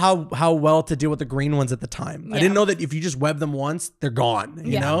didn't know how well to deal with the green ones at the time. I didn't know that if you just web them once, they're gone,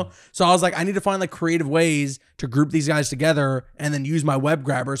 you know? So I was like, I need to find like creative ways to group these guys together and then use my web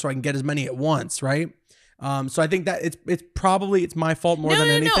grabber so I can get as many at once, right? So I think that it's my fault more than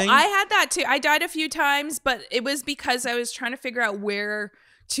anything. No, I had that too. I died a few times, but it was because I was trying to figure out where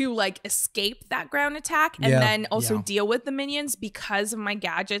to like escape that ground attack and then also deal with the minions because of my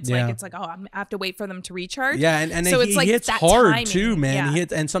gadgets. Yeah. Like it's like, I have to wait for them to recharge. Yeah, and so he, it's like he hits that hard timing. too, man. Yeah. He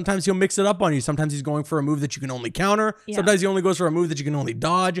hits, and sometimes he'll mix it up on you. Sometimes he's going for a move that you can only counter. Yeah. Sometimes he only goes for a move that you can only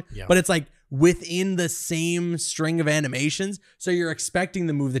dodge. But it's like within the same string of animations, so you're expecting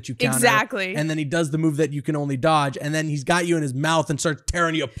the move that you counter. Exactly. And then he does the move that you can only dodge, and then he's got you in his mouth and starts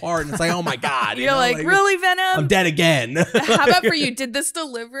tearing you apart. And it's like, oh my God. You're like, really, Venom? I'm dead again. How about for you? Did this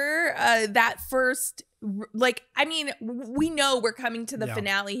deliver that first? Like, I mean, we know we're coming to the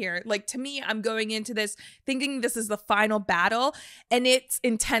finale here. Like, to me, I'm going into this thinking this is the final battle, and it's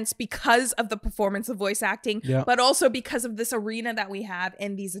intense because of the performance of voice acting, but also because of this arena that we have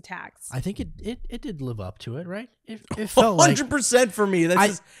and these attacks. I think it did live up to it, right? It felt like 100% for me.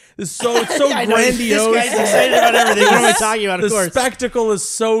 It's so I know, grandiose. This guy's excited about everything. What am I talking about? Of The course. spectacle is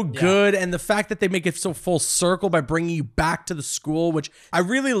so good, and the fact that they make it so full circle by bringing you back to the school, which I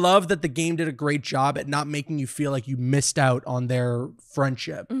really love that the game did a great job at not making you feel like you missed out on their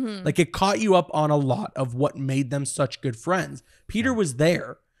friendship. Like it caught you up on a lot of what made them such good friends. Peter was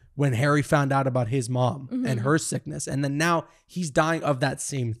there when Harry found out about his mom and her sickness, and then now he's dying of that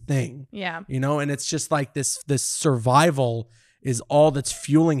same thing. Yeah. You know, and it's just like this survival is all that's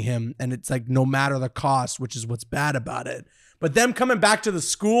fueling him, and it's like no matter the cost, which is what's bad about it. But them coming back to the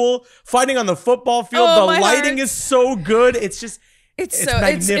school, fighting on the football field, the lighting is so good. It's just It's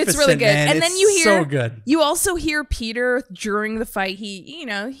magnificent, really good. man. And then It's you hear so good. You also hear Peter during the fight.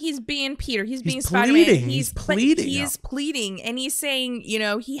 He's being Peter. He's being Spider-Man. pleading. He's pleading. He's pleading, and he's saying,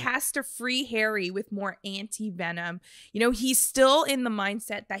 he has to free Harry with more anti-venom. He's still in the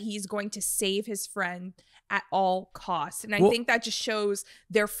mindset that he's going to save his friend at all costs. And I think that just shows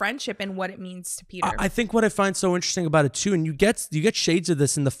their friendship and what it means to Peter. I think what I find so interesting about it too, and you get shades of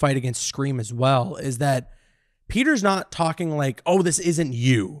this in the fight against Scream as well, is that Peter's not talking like, oh, this isn't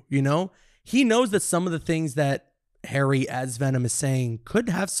you, He knows that some of the things that Harry as Venom is saying could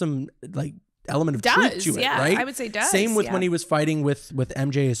have some like element of truth to it, right? I would say does. Same with when he was fighting with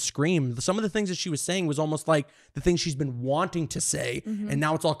MJ as Scream. Some of the things that she was saying was almost like the things she's been wanting to say, and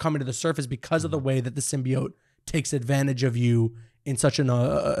now it's all coming to the surface because of the way that the symbiote takes advantage of you in such an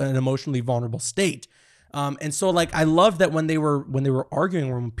emotionally vulnerable state. And so like I love that when they were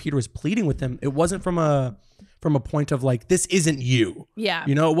arguing, when Peter was pleading with him, it wasn't from a point of like, this isn't you. Yeah.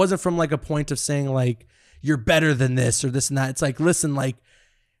 It wasn't from like a point of saying like, you're better than this or this and that. It's like, listen, like,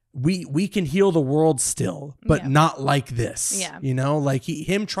 we can heal the world still, but Yeah. not like this. Yeah. You know, like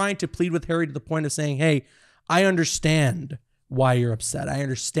him trying to plead with Harry to the point of saying, hey, I understand why you're upset. I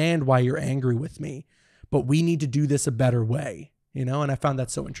understand why you're angry with me, but we need to do this a better way, you know? And I found that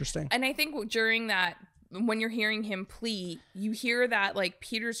so interesting. And I think during that, when you're hearing him plead, you hear that like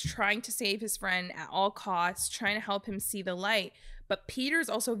Peter's trying to save his friend at all costs, trying to help him see the light. But Peter's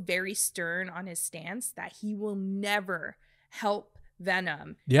also very stern on his stance that he will never help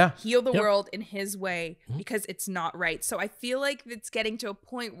Venom heal the world in his way because it's not right. So I feel like it's getting to a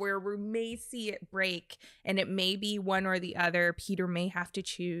point where we may see it break, and it may be one or the other. Peter may have to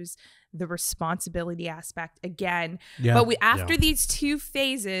choose the responsibility aspect again. But after these two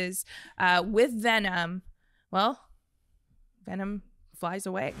phases with Venom, well, Venom flies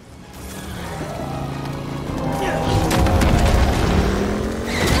away.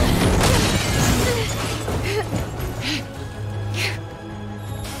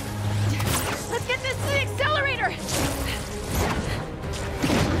 Let's get this to the accelerator!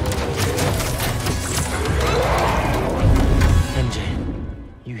 MJ,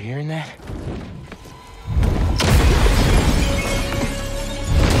 you hearing that?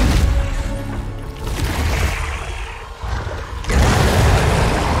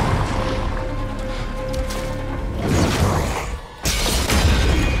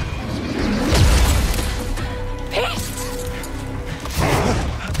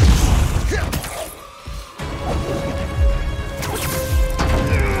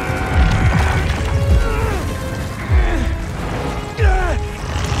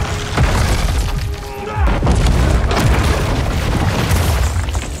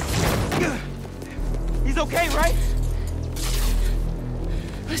 He's okay, right?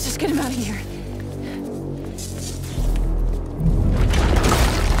 Let's just get him out of here.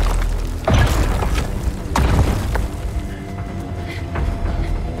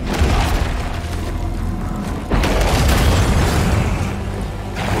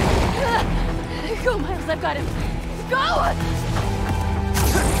 Go, Miles, I've got him. Go!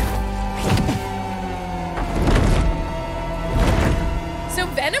 So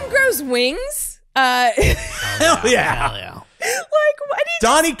Venom grows wings. Hell yeah. Hell yeah. Like, what did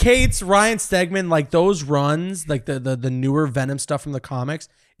Donnie Cates, Ryan Stegman, like those runs, like the newer Venom stuff from the comics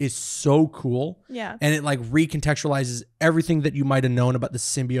is so cool. Yeah. And it like recontextualizes everything that you might have known about the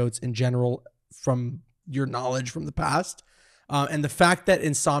symbiotes in general from your knowledge from the past. And the fact that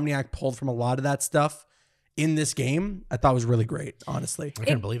Insomniac pulled from a lot of that stuff in this game, I thought was really great, honestly. I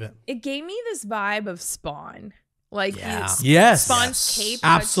couldn't believe it. it gave me this vibe of Spawn. Like Yes. Spawn's cape.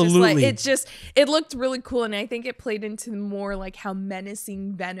 Absolutely. It looked really cool, and I think it played into more like how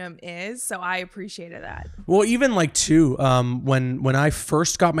menacing Venom is. So I appreciated that. Well, even like too, when I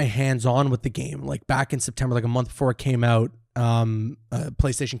first got my hands on with the game, like back in September, like a month before it came out,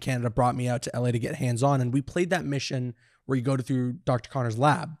 PlayStation Canada brought me out to LA to get hands on, and we played that mission where you go through Dr. Connor's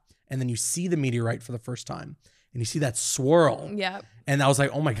lab, and then you see the meteorite for the first time, and you see that swirl. Yeah. And I was like,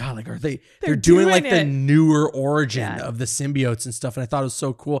 oh my God, like, they're doing like the it. newer origin of the symbiotes and stuff. And I thought it was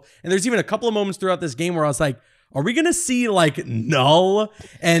so cool. And there's even a couple of moments throughout this game where I was like, are we going to see like Null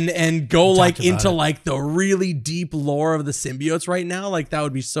and go like into like the really deep lore of the symbiotes right now? Like that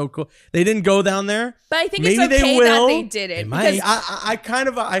would be so cool. They didn't go down there. But I think Maybe it's okay they will. that they did it. They might. because- I kind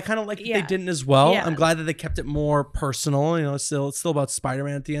of like that they didn't as well. Yeah. I'm glad that they kept it more personal. You know, it's still about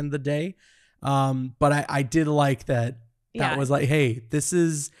Spider-Man at the end of the day. But I did like that. That was like, hey, this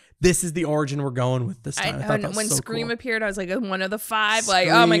is the origin we're going with this time. I thought that was when so Scream cool. appeared, I was like one of the five. Like,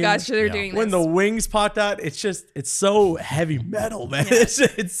 oh my gosh, they're doing this. When the wings popped out, it's so heavy metal, man. Yeah.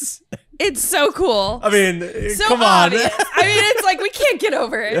 It's so cool. I mean, So come obvious. on. I mean, it's like we can't get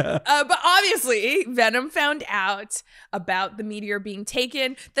over it. But obviously, Venom found out about the meteor being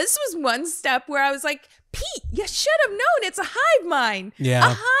taken. This was one step where I was like, Pete, you should have known. It's a hive mind. Yeah. A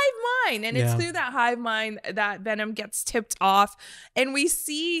hive mind. And it's through that hive mind that Venom gets tipped off. And we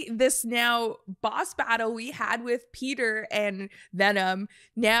see this now boss battle we had with Peter and Venom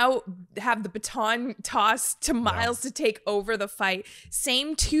now have the baton tossed to Miles to take over the fight.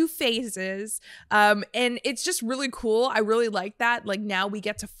 Same two phases. And it's just really cool. I really like that. Like now we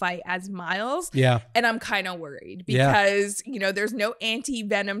get to fight as Miles. Yeah. And I'm kind of worried because, you know, there's no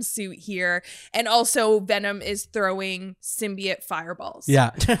anti-Venom suit here. And also Venom is throwing symbiote fireballs. Yeah.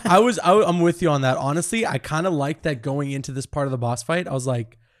 I'm with you on that. Honestly, I kind of like that going into this part of the boss fight. I was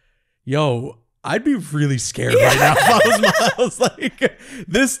like, yo, I'd be really scared right now if I was Miles. Like,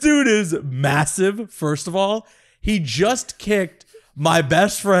 this dude is massive, first of all. He just kicked my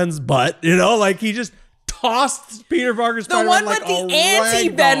best friend's butt, you know? Like, he just tossed Peter Parker's The one with the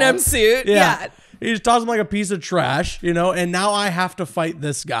anti-Venom suit. Yeah. He just tosses him like a piece of trash, you know, and now I have to fight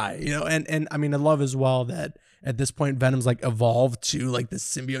this guy, you know, and I mean, I love as well that at this point Venom's like evolved to like the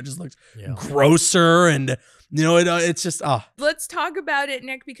symbiote just looks grosser, and you know, it's just Let's talk about it,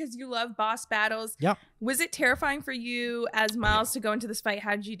 Nick, because you love boss battles. Yeah. Was it terrifying for you as Miles to go into this fight?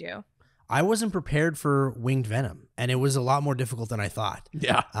 How did you do? I wasn't prepared for winged venom, and it was a lot more difficult than I thought.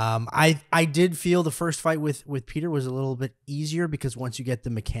 Yeah. I did feel the first fight with Peter was a little bit easier because once you get the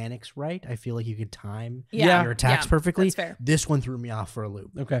mechanics right, I feel like you can time your attacks perfectly. That's fair. This one threw me off for a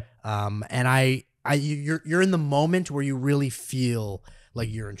loop. Okay. And you're in the moment where you really feel like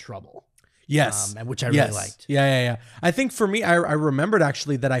you're in trouble. Yes. Which I really liked. Yeah. I think for me, I remembered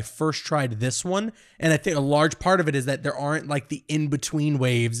actually that I first tried this one, and I think a large part of it is that there aren't like the in-between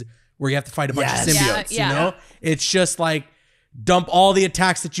waves where you have to fight a bunch of symbiotes, you know? It's just like dump all the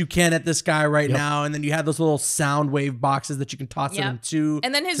attacks that you can at this guy right now, and then you have those little sound wave boxes that you can toss at him too.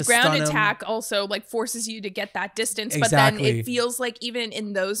 And then his ground attack also like forces you to get that distance, but then it feels like even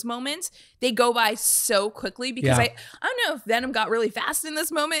in those moments, they go by so quickly because I don't know if Venom got really fast in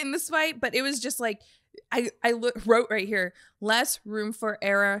this moment in this fight, but it was just like, I wrote right here, less room for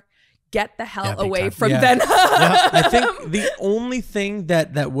error. Get the hell away from Venom. I think the only thing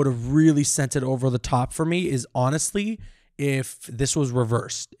that would have really sent it over the top for me is honestly if this was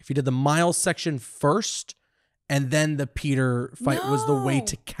reversed. If you did the Miles section first and then the Peter fight was the way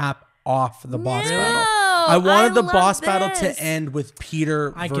to cap off the boss battle. I wanted the boss battle to end with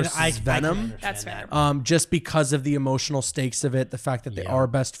Peter versus Venom. That's fair. Just because of the emotional stakes of it, the fact that they are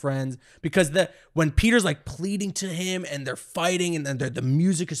best friends. Because when Peter's like pleading to him and they're fighting and then the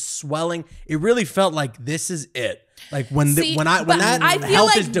music is swelling, it really felt like this is it. Like when that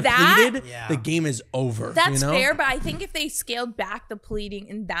health is depleted, the game is over. That's fair, but I think if they scaled back the pleading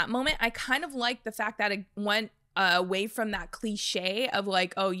in that moment, I kind of like the fact that it went away from that cliche of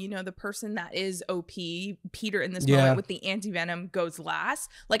like, oh, you know, the person that is OP, Peter in this moment with the anti-venom goes last.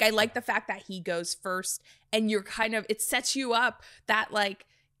 Like, I like the fact that he goes first, and you're kind of, it sets you up that like,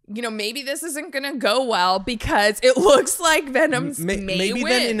 you know, maybe this isn't gonna go well because it looks like Venom's may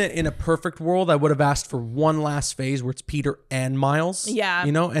win. Then in a perfect world, I would have asked for one last phase where it's Peter and Miles. Yeah,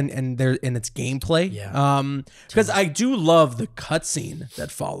 you know, and it's gameplay. Yeah, because I do love the cutscene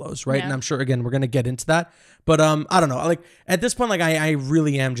that follows, right? Yeah. And I'm sure again we're gonna get into that, but I don't know. Like at this point, like I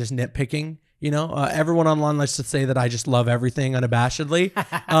really am just nitpicking. You know, everyone online likes to say that I just love everything unabashedly,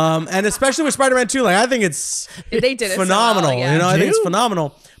 and especially with Spider-Man 2, like I think it's phenomenal. So well, you know, I think it's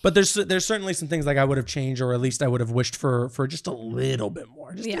phenomenal. But there's certainly some things like I would have changed, or at least I would have wished for just a little bit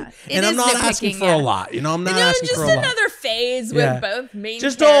more. And I'm not asking for a lot. You know, I'm not asking for a lot. Just another phase with both main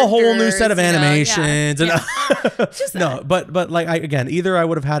just characters, a whole new set of animations. Yeah. And no, but like again, either I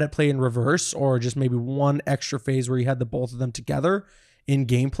would have had it play in reverse, or just maybe one extra phase where you had the both of them together in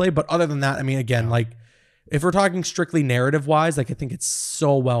gameplay. But other than that, I mean, again, like if we're talking strictly narrative wise, like I think it's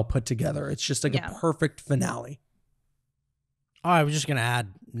so well put together. It's just like a perfect finale. Oh, I was just gonna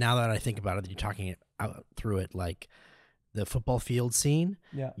add, now that I think about it, that you're talking out through it, like the football field scene.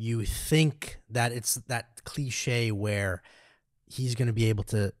 Yeah, you think that it's that cliche where he's gonna be able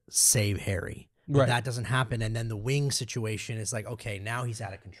to save Harry. Right. That doesn't happen, and then the wing situation is like, okay, now he's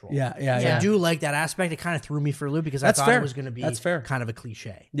out of control. I do like that aspect. It kind of threw me for a loop because I thought it was going to be kind of a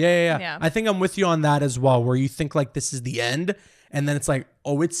cliche. Yeah. I think I'm with you on that as well, where you think like this is the end, and then it's like,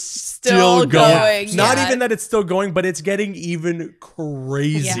 oh, it's still going. Not even that it's still going, but it's getting even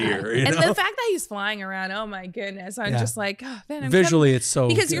crazier. You know? And the fact that he's flying around, oh my goodness, I'm just like, oh, Venom, visually, it's so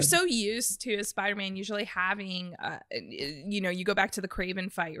because good. you're so used to Spider-Man usually having, you know, you go back to the Craven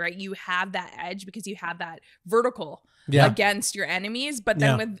fight, right? You have that edge because you have that vertical against your enemies, but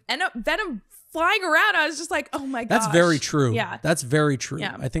then with Venom flying around, I was just like, oh my gosh. That's very true. Yeah, that's very true.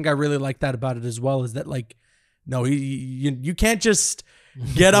 Yeah. I think I really like that about it as well. Is that like, no, you can't just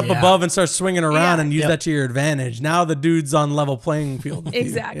get up above and start swinging around and use that to your advantage. Now the dude's on level playing field.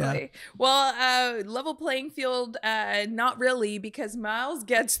 Exactly. Well, level playing field, not really, because Miles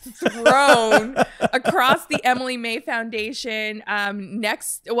gets thrown across the Emily May Foundation. On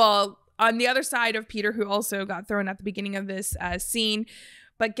the other side of Peter, who also got thrown at the beginning of this scene.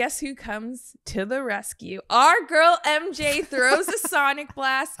 But guess who comes to the rescue? Our girl MJ throws a sonic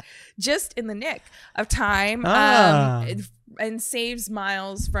blast just in the nick of time and saves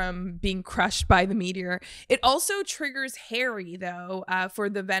Miles from being crushed by the meteor. It also triggers Harry, though, for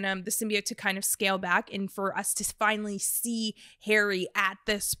the Venom, the symbiote, to kind of scale back and for us to finally see Harry at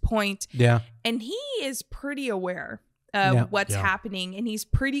this point. Yeah. And he is pretty aware what's happening, and he's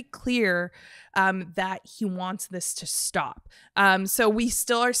pretty clear that he wants this to stop. So we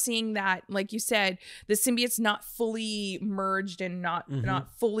still are seeing that, like you said, the symbiote's not fully merged and not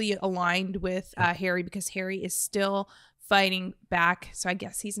fully aligned with Harry, because Harry is still fighting back. So I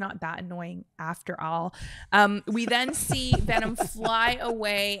guess he's not that annoying after all. We then see Venom fly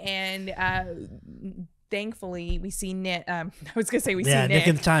away, and thankfully we see Nick. I was gonna say we see Nick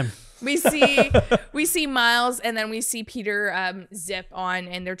in time. We see Miles, and then we see Peter zip on,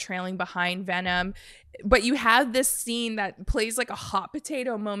 and they're trailing behind Venom. But you have this scene that plays like a hot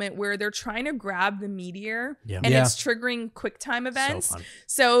potato moment where they're trying to grab the meteor, and it's triggering quick time events.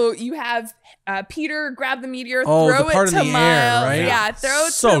 So you have Peter grab the meteor, throw it to Miles. Air, right? Yeah, throw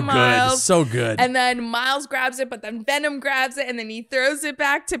it to Miles. So good. And then Miles grabs it, but then Venom grabs it, and then he throws it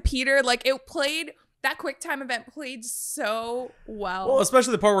back to Peter. Like, it played... That quick time event played so well. Well,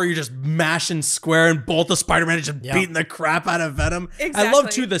 especially the part where you're just mashing square and both the Spider-Man is just beating the crap out of Venom. Exactly. I love,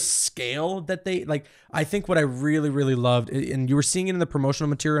 too, the scale that they... Like, I think what I really, really loved, and you were seeing it in the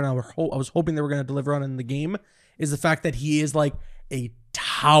promotional material, and I was hoping they were going to deliver on it in the game, is the fact that he is like a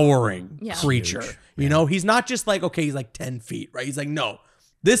towering creature. Huge. You know, he's not just like, okay, he's like 10 feet, right? He's like, no,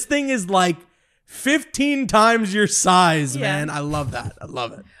 this thing is like 15 times your size, man. I love that. I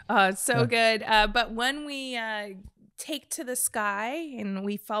love it. It's so good. But when we take to the sky and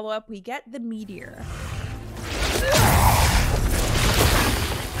we follow up, we get the meteor.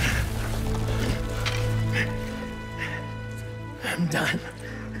 I'm done.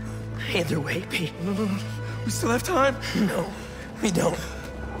 Either way, Pete. No. We still have time. No, we don't.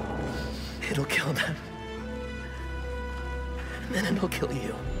 It'll kill them. And then it'll kill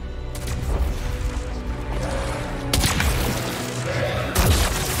you.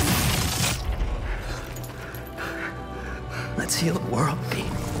 Let's heal the world, Pete.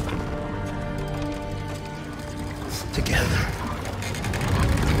 Together.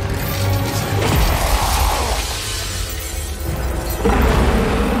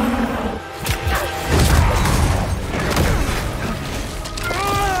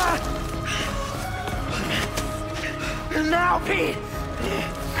 And now, Pete!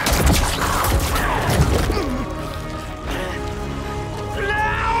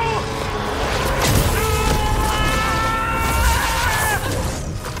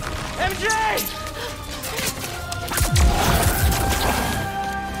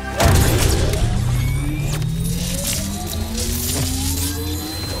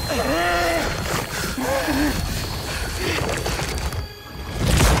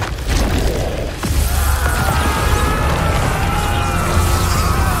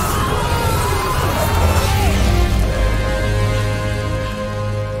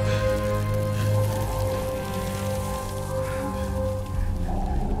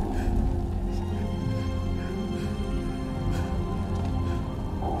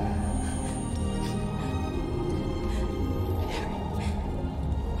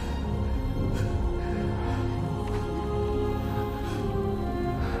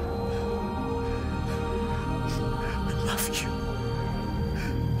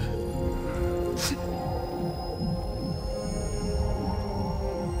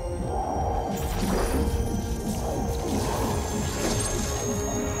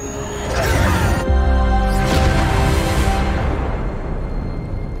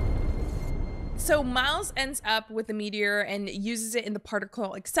 So Miles ends up with the meteor and uses it in the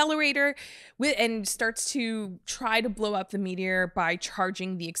particle accelerator and starts to try to blow up the meteor by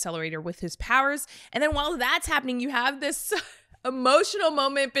charging the accelerator with his powers. And then while that's happening, you have this emotional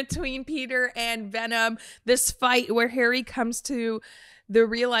moment between Peter and Venom, this fight where Harry comes to the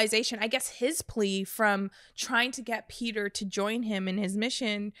realization, I guess his plea from trying to get Peter to join him in his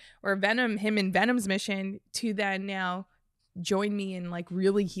mission, or him in Venom's mission, to then now join me in like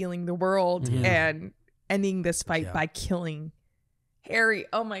really healing the world and ending this fight by killing Harry.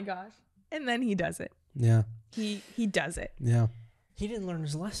 Oh my gosh. And then he does it. Yeah. He does it. Yeah. He didn't learn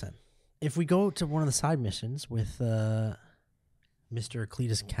his lesson. If we go to one of the side missions with Mr.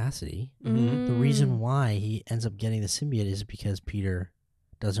 Cletus Cassidy, the reason why he ends up getting the symbiote is because Peter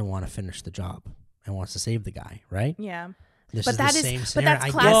doesn't want to finish the job and wants to save the guy, right? Yeah. This but is that the is, same but scenario.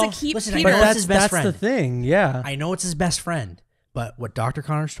 that's classic. Listen, I know it's his best friend. That's the thing, yeah. I know it's his best friend, but what Dr.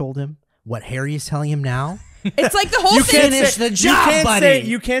 Connors told him, what Harry is telling him now, it's like the whole thing. Finish the job, buddy.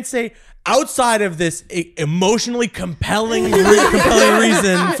 You can't say outside of this emotionally compelling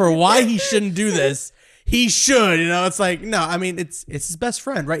reason for why he shouldn't do this. He should, you know. It's like, no, I mean, it's his best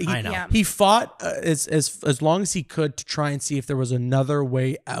friend, right? I know. Yeah. He fought as long as he could to try and see if there was another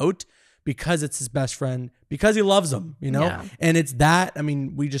way out, because it's his best friend, because he loves him, you know. Yeah. And it's that. I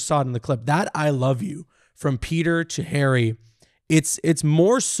mean, we just saw it in the clip. That I love you from Peter to Harry, it's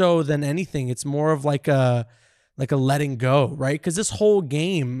more so than anything. It's more of like a letting go, right? Because this whole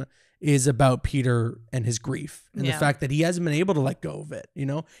game is about Peter and his grief and the fact that he hasn't been able to let go of it. You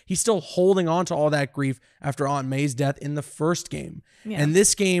know, he's still holding on to all that grief after Aunt May's death in the first game. And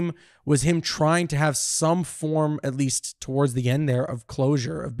this game was him trying to have some form, at least towards the end there, of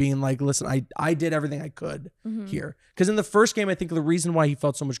closure, of being like, listen, I did everything I could here. Because in the first game, I think the reason why he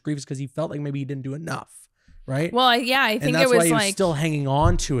felt so much grief is because he felt like maybe he didn't do enough. Right. Well, yeah, I think and that's it was why he like was still hanging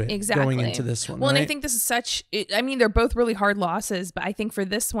on to it exactly going into this one. Well, right? and I think this is such. I mean, they're both really hard losses, but I think for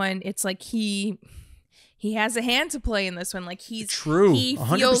this one, it's like he has a hand to play in this one. Like he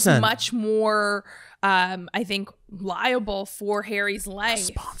 100%. feels much more. I think liable for Harry's life.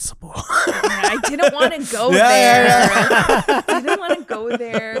 Responsible. I didn't want to go there. I didn't want to go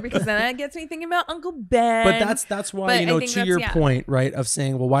there because then that gets me thinking about Uncle Ben. But that's why, you know, to your point, right, of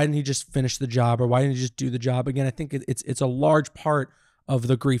saying, well, why didn't he just finish the job, or why didn't he just do the job again? I think it's a large part of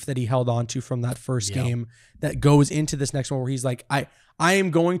the grief that he held on to from that first game that goes into this next one, where he's like, I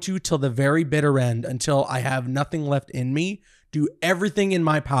am going to, till the very bitter end, until I have nothing left in me, do everything in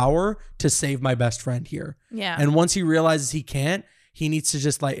my power to save my best friend here. Yeah. And once he realizes he can't, he needs to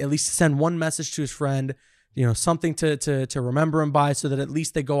just like at least send one message to his friend, you know, something to remember him by, so that at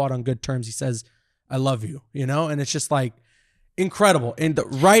least they go out on good terms. He says, I love you, you know? And it's just like incredible. And the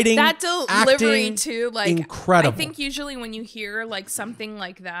writing, that delivery acting, too, like incredible. I think usually when you hear like something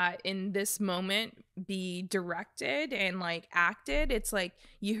like that in this moment be directed and like acted, it's like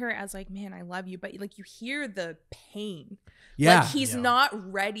you hear it as like, man, I love you, but like you hear the pain. Yeah. Like he's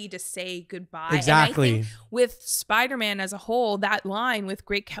not ready to say goodbye. Exactly. And I think with Spider-Man as a whole, that line, with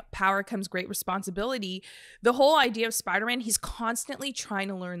great power comes great responsibility, the whole idea of Spider-Man, he's constantly trying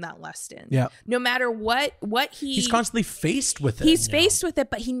to learn that lesson. Yeah. No matter what he's constantly faced with it. He's faced with it,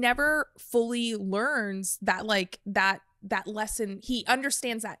 but he never fully learns that, like that lesson. He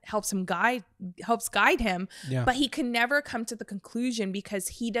understands that helps guide him, but he can never come to the conclusion because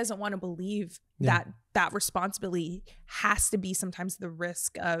he doesn't want to believe that responsibility has to be sometimes the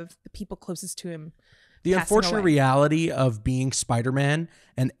risk of the people closest to him. The unfortunate reality of being Spider-Man,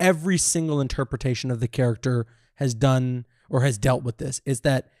 and every single interpretation of the character has done or has dealt with this, is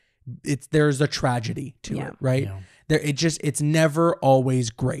that there's a tragedy to it, right? It's never always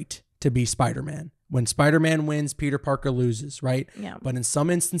great to be Spider-Man. When Spider-Man wins, Peter Parker loses, right? Yeah. But in some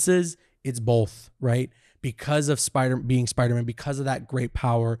instances, it's both, right? Because of being Spider-Man, because of that great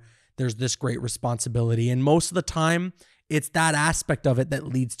power, there's this great responsibility. And most of the time, it's that aspect of it that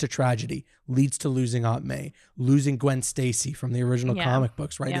leads to tragedy, leads to losing Aunt May, losing Gwen Stacy from the original comic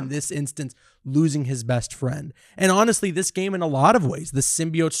books, right? In this instance, losing his best friend. And honestly, this game in a lot of ways, the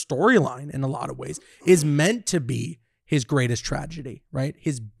symbiote storyline in a lot of ways, is meant to be his greatest tragedy, right?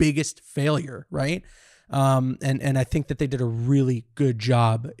 His biggest failure, right? And I think that they did a really good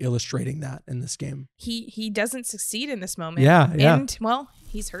job illustrating that in this game. He doesn't succeed in this moment. Yeah. And well,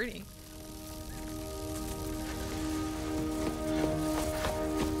 he's hurting.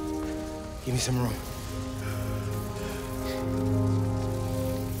 Give me some room.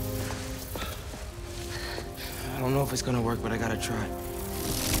 I don't know if it's gonna work, but I gotta try.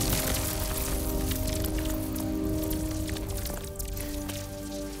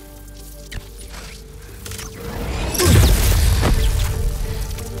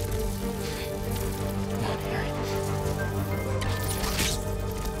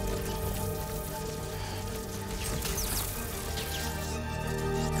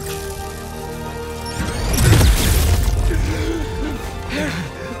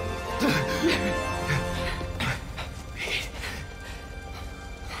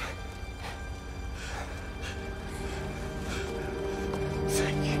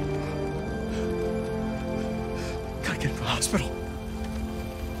 Hospital.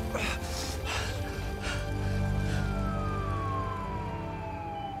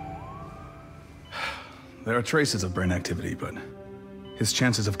 There are traces of brain activity, but his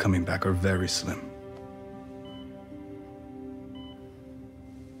chances of coming back are very slim.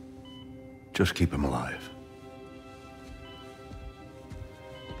 Just keep him alive.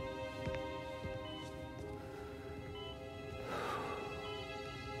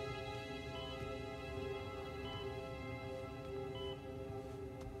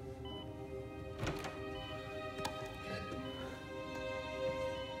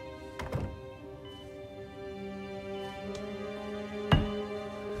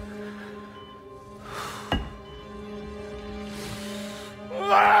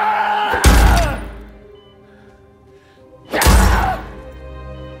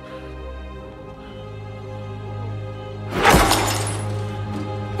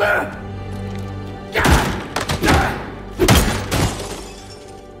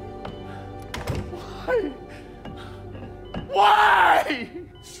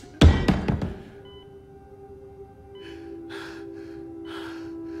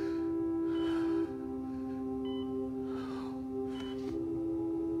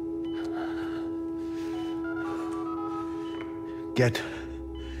 Get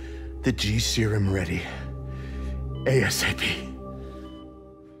the G serum ready. ASAP.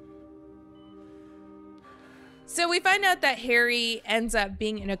 So we find out that Harry ends up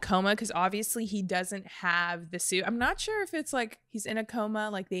being in a coma because obviously he doesn't have the suit. I'm not sure if it's like he's in a coma,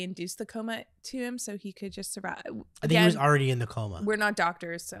 like they induced the coma to him so he could just survive. I think he was already in the coma. We're not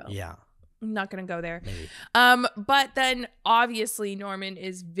doctors, so Yeah. I'm not going to go there. Maybe. But then obviously Norman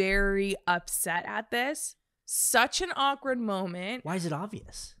is very upset at this. Such an awkward moment. Why is it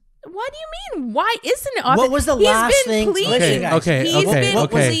obvious? What do you mean? Why isn't it obvious? What was the last thing? Pleading. Okay, He's been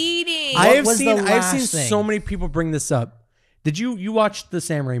okay. pleading. I was the have last seen thing? so many people bring this up. Did you watch the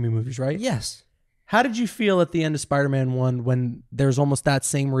Sam Raimi movies, right? Yes. How did you feel at the end of Spider-Man 1 when there's almost that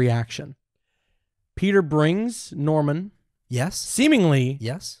same reaction? Peter brings Norman, Yes. seemingly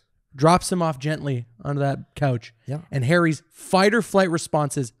Yes. drops him off gently onto that couch. Yeah. And Harry's fight or flight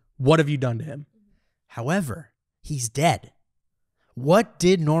response is, "What have you done to him?" However, he's dead. What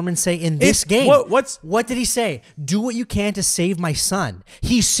did Norman say in this game? What did he say? Do what you can to save my son.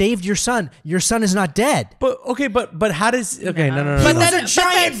 He saved your son. Your son is not dead. But how does no. But then,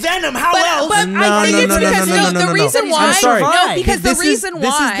 giant venom. How else? But I think it's because the reason why. I'm sorry. No, because the This reason why.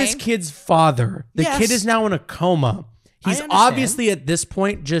 This is this kid's father. The Yes. kid is now in a coma. He's understand. obviously at this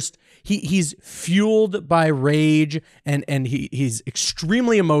point just he's fueled by rage and he's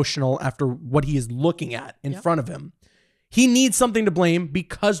extremely emotional after what he is looking at in front of him. He needs something to blame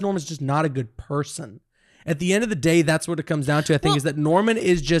because Norman's just not a good person. At the end of the day, that's what it comes down to, I think, is that Norman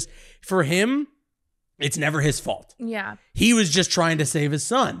is just, for him, it's never his fault. Yeah. He was just trying to save his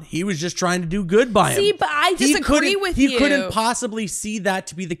son. He was just trying to do good by him. See, but I disagree with you. He couldn't possibly see that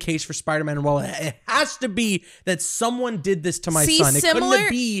to be the case for Spider-Man. Well, it has to be that someone did this to my son.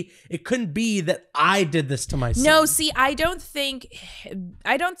 It couldn't be that I did this to my son. No, see, I don't think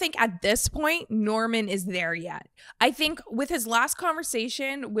at this point Norman is there yet. I think with his last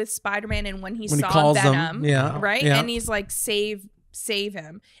conversation with Spider-Man and when he saw calls Venom, them, right? yeah. And he's like, save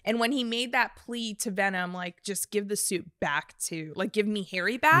him. And when he made that plea to Venom, like, just give the suit back to, like, give me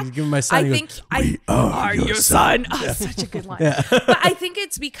Harry back. Give me my son. I think "We are your son." Oh, such a good line. But I think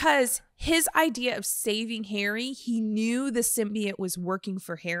it's because his idea of saving Harry, he knew the symbiote was working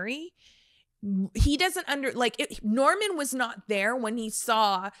for Harry. He doesn't Norman was not there when he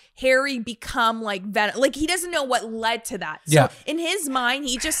saw Harry become like Venom. Like, he doesn't know what led to that. So in his mind,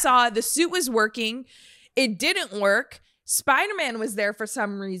 he just saw the suit was working. It didn't work. Spider-Man was there for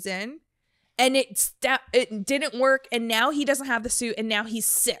some reason and it didn't work. And now he doesn't have the suit and now he's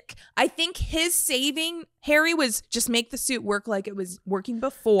sick. I think his saving Harry was just make the suit work like it was working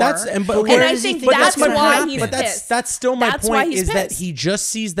before. That's why he's pissed. That's still my That's why point he's is that pissed. he just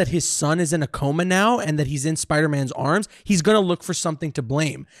sees that his son is in a coma now and that he's in Spider-Man's arms. He's going to look for something to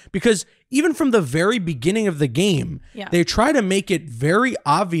blame because even from the very beginning of the game, they try to make it very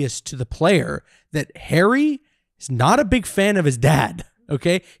obvious to the player that Harry is not a big fan of his dad.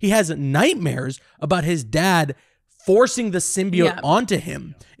 Okay. He has nightmares about his dad forcing the symbiote onto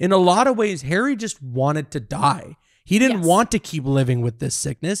him. In a lot of ways, Harry just wanted to die. He didn't want to keep living with this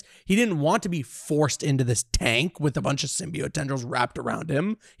sickness. He didn't want to be forced into this tank with a bunch of symbiote tendrils wrapped around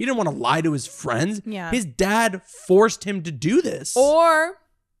him. He didn't want to lie to his friends. Yeah. His dad forced him to do this. Or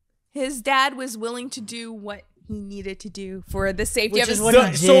his dad was willing to do what he needed to do for the safety of his son.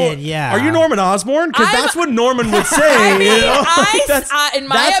 Are you Norman Osborn? Because that's what Norman would say. I mean, you know? in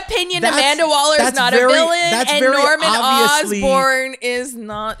my opinion, Amanda Waller is not a villain, and Norman Osborn is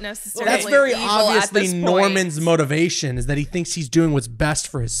not necessarily That's very evil obviously at this Norman's motivation is that he thinks he's doing what's best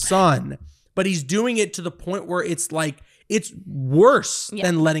for his son, but he's doing it to the point where it's like it's worse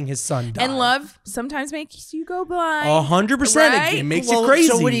than letting his son die. And love sometimes makes you go blind. 100%. Right? It makes you crazy.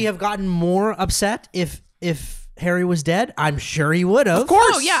 So would he have gotten more upset if Harry was dead? I'm sure he would have. Of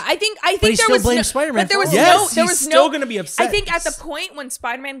course. Oh yeah, I think he there still was blames Spider-Man but there was for it. Yes, there he's was still going to be upset. I think at the point when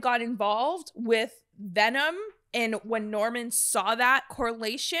Spider-Man got involved with Venom and when Norman saw that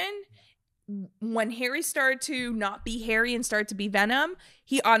correlation, when Harry started to not be Harry and started to be Venom,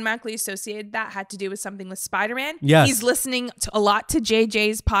 he automatically associated that had to do with something with Spider-Man. Yes. He's listening a lot to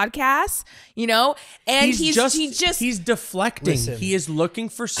JJ's podcast, you know, and he's deflecting. Listen. He is looking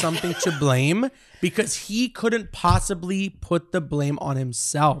for something to blame because he couldn't possibly put the blame on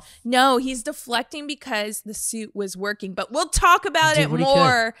himself. No, he's deflecting because the suit was working. But we'll talk about He it did what he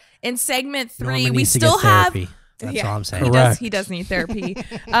more in segment 3. Norman We needs to still get have therapy. That's all I'm saying. He does need therapy.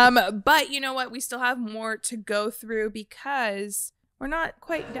 But you know what? We still have more to go through because we're not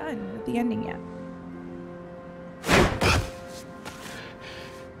quite done with the ending yet.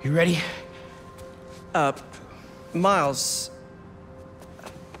 You ready? Miles,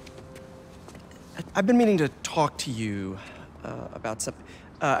 I've been meaning to talk to you about something.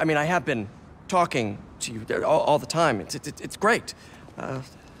 I mean, I have been talking to you all the time. It's great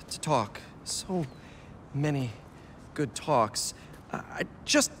to talk. So many good talks. I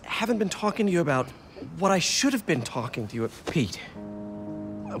just haven't been talking to you about what I should have been talking to you about. Pete,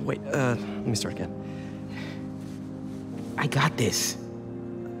 Wait, let me start again. I got this.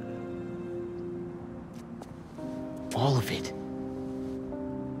 All of it.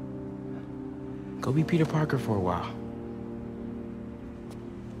 Go be Peter Parker for a while.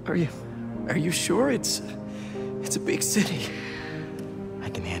 Are you sure? It's a big city. I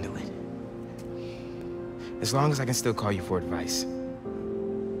can handle it. As long as I can still call you for advice.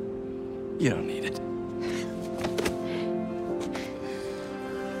 You don't need it.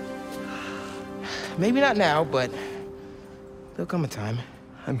 Maybe not now, but there'll come a time.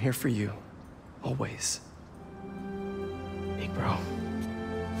 I'm here for you. Always. Big bro.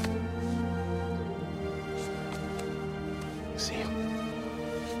 See you.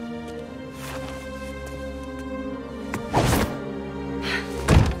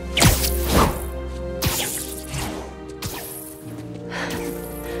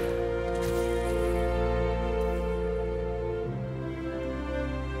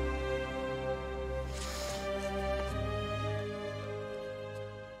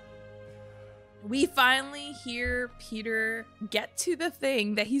 We finally hear Peter get to the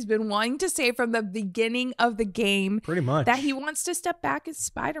thing that he's been wanting to say from the beginning of the game. Pretty much. That he wants to step back as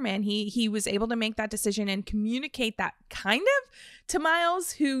Spider-Man. He was able to make that decision and communicate that kind of to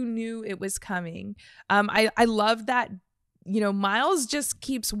Miles, who knew it was coming. I love that, you know, Miles just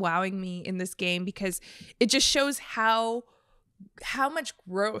keeps wowing me in this game because it just shows how much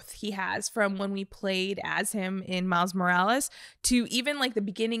growth he has from when we played as him in Miles Morales to even like the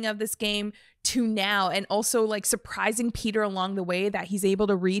beginning of this game to now, and also like surprising Peter along the way, that he's able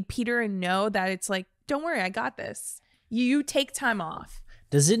to read Peter and know that it's like, don't worry, I got this. You take time off.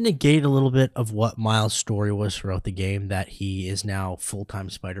 Does it negate a little bit of what Miles' story was throughout the game, that he is now full-time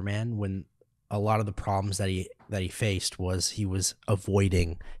Spider-Man, when a lot of the problems that he faced was he was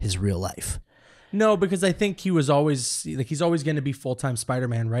avoiding his real life? No, because I think he was always like, he's always going to be full-time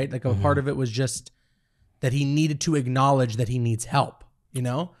Spider-Man, right? Like a part of it was just that he needed to acknowledge that he needs help, you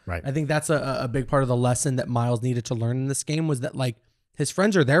know? Right. I think that's a big part of the lesson that Miles needed to learn in this game, was that like his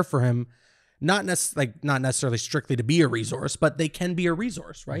friends are there for him, not necessarily strictly to be a resource, but they can be a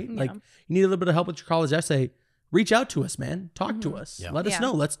resource, right? Yeah. Like, you need a little bit of help with your college essay, reach out to us, man. Talk to us. Yeah. Let us Yeah.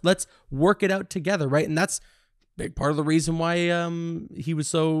 know. Let's work it out together, right? And that's a big part of the reason why he was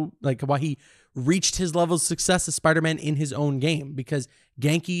so, like, why he reached his level of success as Spider-Man in his own game, because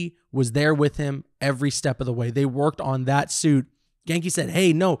Genki was there with him every step of the way. They worked on that suit. Genki said,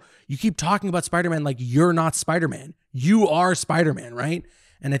 hey, no, you keep talking about Spider-Man like you're not Spider-Man. You are Spider-Man, right?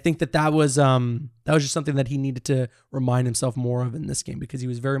 And I think that was just something that he needed to remind himself more of in this game, because he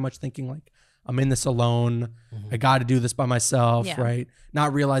was very much thinking like, I'm in this alone. I got to do this by myself, Yeah. right?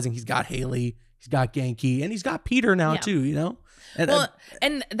 Not realizing he's got Haley, he's got Genki, and he's got Peter now too, you know? And, Well,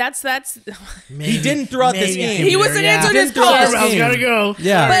 and that's he didn't throughout this game. He wasn't answering his Didn't throughout calls. this Miles game. gotta go.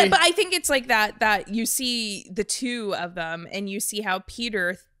 Yeah. But I think it's like that you see the two of them and you see how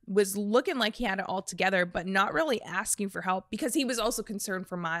Peter was looking like he had it all together, but not really asking for help, because he was also concerned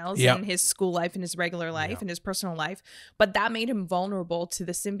for Miles Yep. and his school life and his regular life and his personal life. But that made him vulnerable to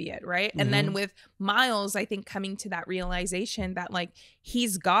the symbiote, right? And then with Miles, I think coming to that realization that like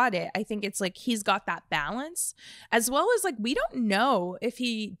he's got it. I think it's like he's got that balance, as well as like we don't know if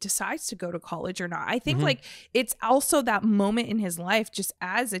he decides to go to college or not. I think like it's also that moment in his life, just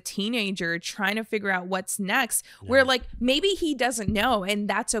as a teenager trying to figure out what's next, where like maybe he doesn't know, and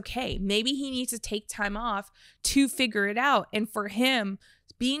that's okay. Maybe he needs to take time off to figure it out. And for him,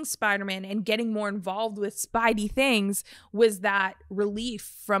 being Spider-Man and getting more involved with Spidey things was that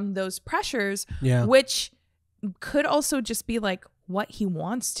relief from those pressures, which could also just be like what he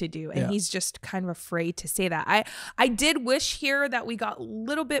wants to do, and he's just kind of afraid to say that. I did wish here that we got a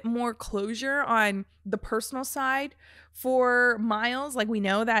little bit more closure on the personal side for Miles. Like, we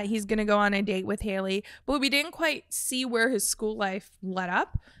know that he's gonna go on a date with Haley, but we didn't quite see where his school life led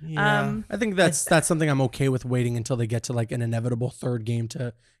up. I think that's something I'm okay with waiting until they get to like an inevitable third game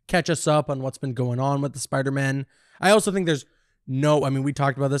to catch us up on what's been going on with the Spider-Man. I also think we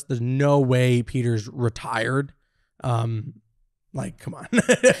talked about this, there's no way Peter's retired. Like, come on.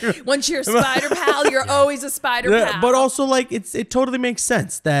 Once you're a spider pal, you're always a spider pal. But also, like, it totally makes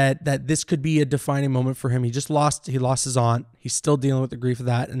sense that this could be a defining moment for him. He lost his aunt. He's still dealing with the grief of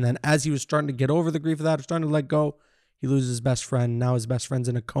that. And then as he was starting to get over the grief of that, or starting to let go, he loses his best friend. Now his best friend's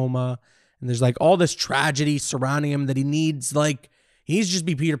in a coma. And there's like all this tragedy surrounding him that he needs He's just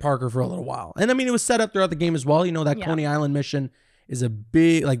be Peter Parker for a little while. And I mean, it was set up throughout the game as well. You know, that Coney Island mission is a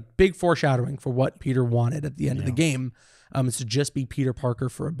big foreshadowing for what Peter wanted at the end of the game. Is to just be Peter Parker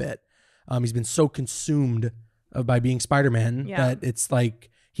for a bit. He's been so consumed by being Spider-Man that it's like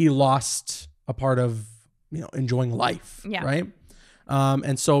he lost a part of, you know, enjoying life. Yeah. Right.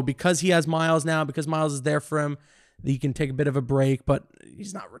 And so because he has Miles now, because Miles is there for him, he can take a bit of a break, but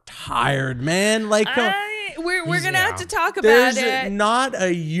he's not retired, man. Like, we're gonna have to talk about there's it. Not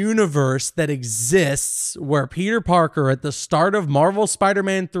a universe that exists where Peter Parker at the start of Marvel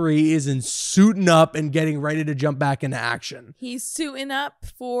Spider-Man 3 isn't suiting up and getting ready to jump back into action. He's suiting up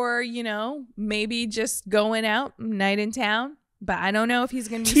for, you know, maybe just going out night in town. But I don't know if he's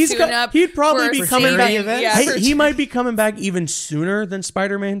going to be suiting up. He'd probably be coming back. Yeah, he might be coming back even sooner than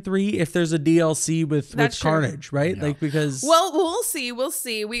Spider-Man 3 if there's a DLC with Carnage, right? Yeah. Like, because we'll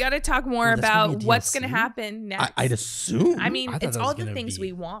see. We got to talk more about what's going to happen next. I'd assume. I mean, it's all the things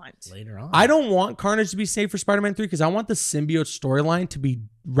we want later on. I don't want Carnage to be saved for Spider-Man 3 because I want the symbiote storyline to be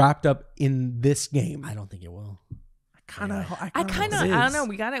wrapped up in this game. I don't think it will. I don't know.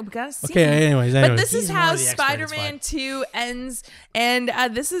 We gotta see. Okay. Anyways. But this is how Spider-Man 2 ends, and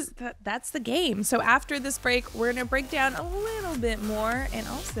that's the game. So after this break, we're gonna break down a little bit more, and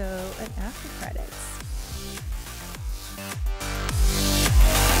also an after credits.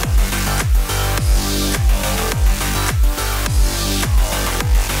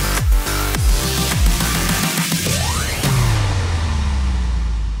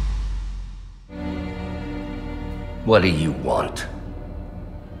 What do you want?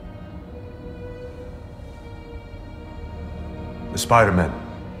 The Spider-Men.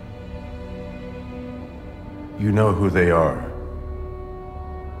 You know who they are,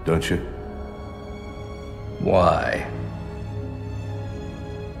 don't you? Why?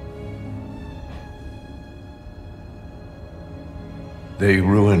 They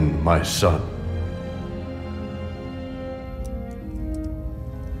ruined my son.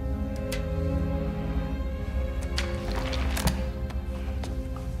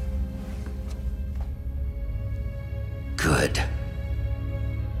 Good.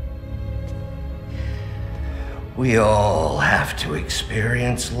 We all have to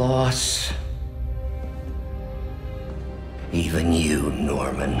experience loss. Even you,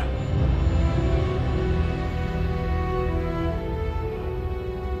 Norman.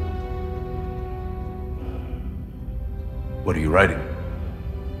 What are you writing?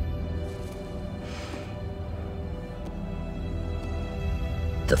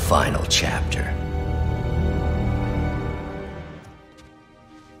 The final chapter.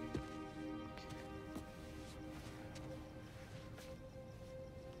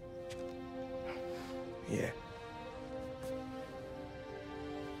 Yeah.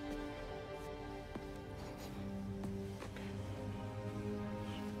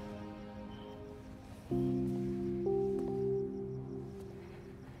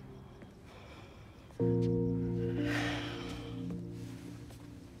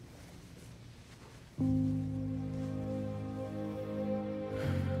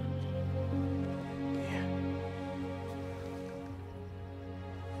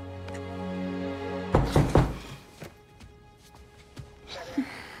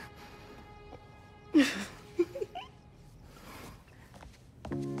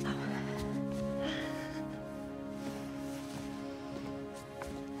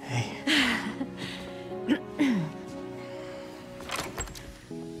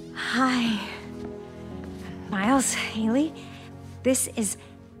 Hi. Miles, Haley, this is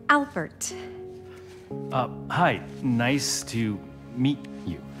Albert. Hi. Nice to meet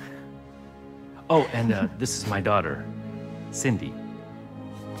you. Oh, and this is my daughter, Cindy.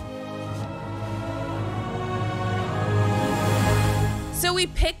 So we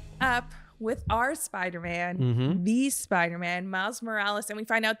pick up with our Spider-Man, the Spider-Man, Miles Morales, and we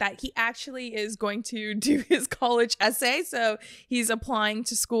find out that he actually is going to do his college essay. So he's applying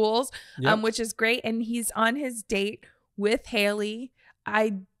to schools, which is great. And he's on his date with Haley.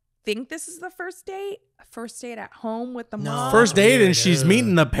 I think this is the first date at home with the mom. First date and she's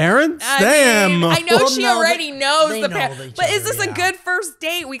meeting the parents? Damn. I know she already knows the parents. But is this a good first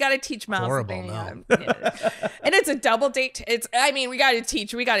date? We got to teach Miles. Horrible, And it's a double date. We got to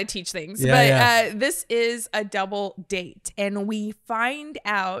teach things. This is a double date. And we find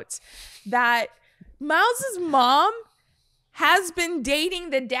out that Miles's mom has been dating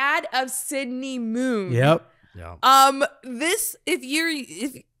the dad of Sydney Moon. Yep. That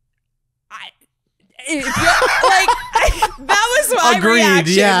was my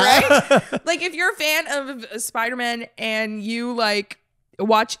reaction, right? Like, if you're a fan of Spider-Man and you like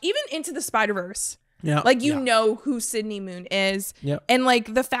watch even Into the Spider-Verse, Yeah. Like, you know who Sydney Moon is. Yep. And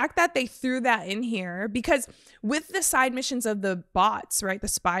like the fact that they threw that in here, because with the side missions of the bots, right? The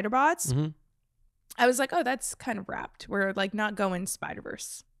spider bots, I was like, oh, that's kind of wrapped. We're like not going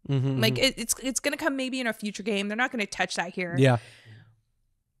Spider-Verse. Like it's going to come maybe in a future game. They're not going to touch that here. Yeah.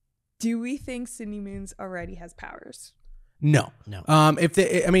 Do we think Sydney Moons already has powers? No.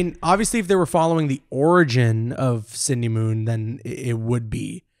 Obviously, if they were following the origin of Sydney Moon, then it would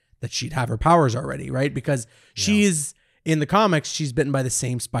be that she'd have her powers already, right? Because she's in the comics, she's bitten by the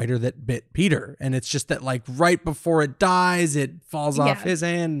same spider that bit Peter, and it's just that like right before it dies, it falls off his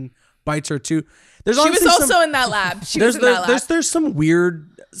hand and bites her too. She was also in that lab. There's some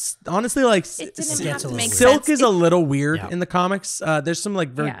weird, honestly, like it didn't have to make Silk sense. is a little weird in the comics. There's some like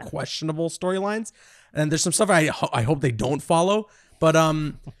very questionable storylines, and there's some stuff I hope they don't follow. But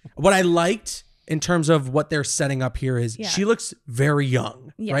what I liked in terms of what they're setting up here is she looks very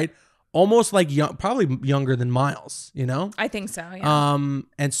young, right? Almost like young, probably younger than Miles. You know, I think so. Yeah.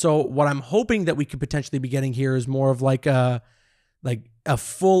 And so what I'm hoping that we could potentially be getting here is more of like a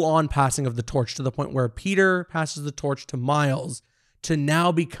full-on passing of the torch, to the point where Peter passes the torch to Miles to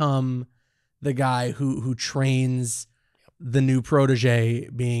now become the guy who trains the new protege,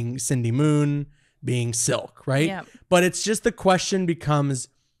 being Cindy Moon, being Silk, right? Yeah. But it's just, the question becomes,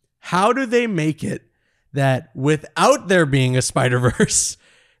 how do they make it that without there being a Spider-Verse,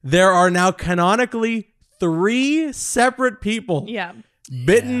 there are now canonically 3 separate people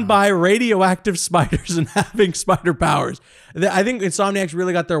bitten by radioactive spiders and having spider powers? I think Insomniac's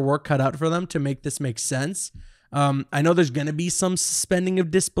really got their work cut out for them to make this make sense. I know there's going to be some suspending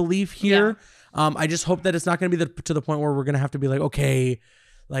of disbelief here. I just hope that it's not going to be to the point where we're going to have to be like, okay,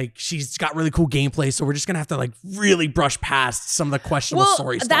 like she's got really cool gameplay, so we're just going to have to like really brush past some of the questionable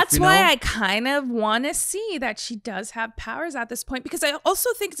story stuff. That's why I kind of want to see that she does have powers at this point, because I also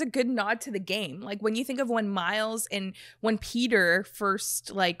think it's a good nod to the game. Like when you think of when Miles and when Peter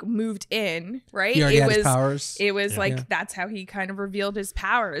first like moved in, right? He already had his powers. It was like that's how he kind of revealed his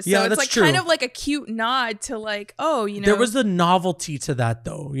powers. Yeah, so it's that's like true. kind of like a cute nod to like, oh, you know. There was the novelty to that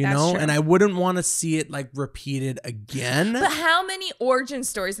though, you That's know, true. and I wouldn't want to see it like repeated again. But how many origin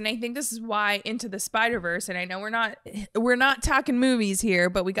stories? And I think this is why Into the Spider-Verse, and I know we're not talking movies here,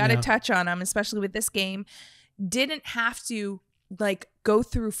 but we got to touch on them, especially with this game, didn't have to like go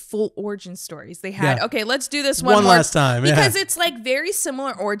through full origin stories. They had, okay, let's do this one more last time. Because it's like very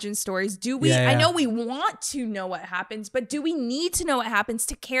similar origin stories. Do we, I know we want to know what happens, but do we need to know what happens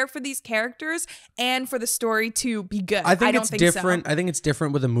to care for these characters and for the story to be good? I think don't it's think different. So. I think it's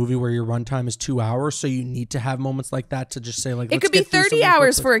different with a movie where your runtime is 2 hours, so you need to have moments like that to just say like, it could be 30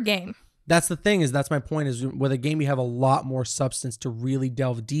 hours for a game. That's the thing, that's my point, is with a game you have a lot more substance to really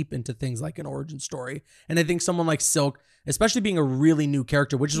delve deep into things like an origin story. And I think someone like Silk, especially being a really new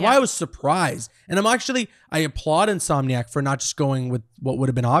character, which is why I was surprised. And I applaud Insomniac for not just going with what would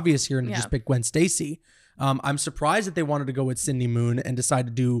have been obvious here and just pick Gwen Stacy. I'm surprised that they wanted to go with Cindy Moon and decide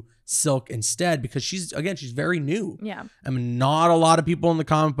to do Silk instead, because she's very new. Yeah. I mean, not a lot of people in the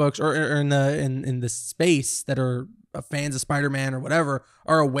comic books or in the space that are fans of Spider-Man or whatever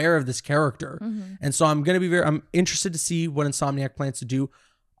are aware of this character. And so I'm interested to see what Insomniac plans to do.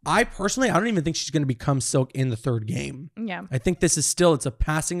 I don't even think she's going to become Silk in the third game. Yeah. I think this is still, it's a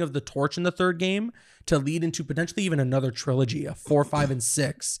passing of the torch in the third game to lead into potentially even another trilogy, a 4, 5, and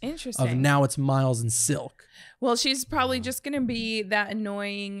 6. Interesting. Of now it's Miles and Silk. Well, she's probably just going to be that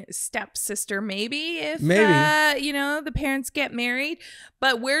annoying stepsister, maybe, if, the parents get married.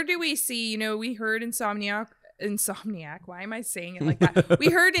 But where do we see, we heard Insomniac. Why am I saying it like that?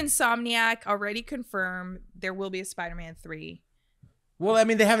 We heard Insomniac already confirm there will be a Spider-Man 3. Well, I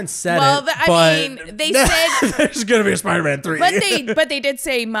mean, they haven't said they said there's going to be a Spider-Man 3. But they did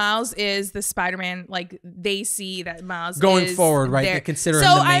say Miles is the Spider-Man. Like, they see that Miles going is forward, right? There. They consider him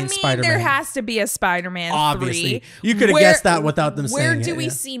the main Spider-Man. There has to be a Spider-Man 3. Obviously. You could have guessed that without them saying it. Where do we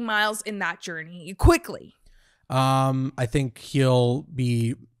see Miles in that journey? Quickly. I think he'll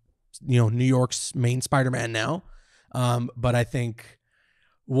be, New York's main Spider-Man now. But I think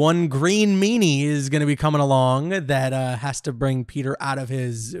one green meanie is going to be coming along that has to bring Peter out of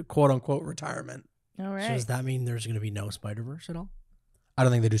his quote-unquote retirement. All right. So does that mean there's going to be no Spider-Verse at all? I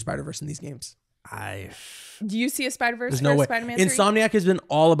don't think they do Spider-Verse in these games. Do you see a Spider-Verse There's no way. Spider-Man 3? Insomniac has been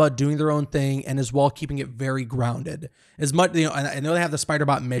all about doing their own thing and as well keeping it very grounded. As much, I know they have the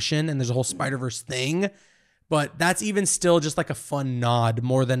Spider-Bot mission and there's a whole Spider-Verse thing, but that's even still just like a fun nod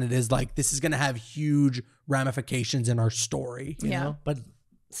more than it is like this is going to have huge ramifications in our story. You know? But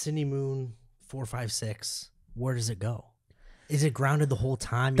Cindy Moon 4, 5, 6, where does it go? is it grounded the whole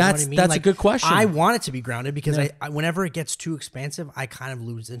time? You know what I mean? That's a good question. I want it to be grounded because I whenever it gets too expansive, I kind of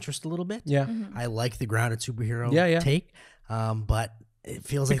lose interest a little bit. Yeah. I like the grounded superhero take, but it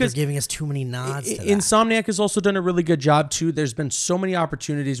feels like they're giving us too many nods to that. Insomniac has also done a really good job too. There's been so many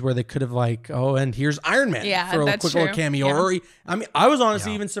opportunities where they could have like, oh, and here's Iron Man for a quick little cameo. Yeah. Or I mean, I was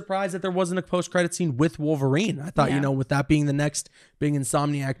honestly even surprised that there wasn't a post-credit scene with Wolverine. I thought, with that being the next big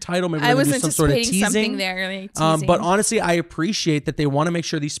Insomniac title, maybe I we're was gonna do some sort of teasing. Something there, like but honestly, I appreciate that they want to make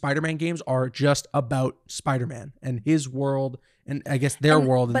sure these Spider-Man games are just about Spider-Man and his world. And I guess their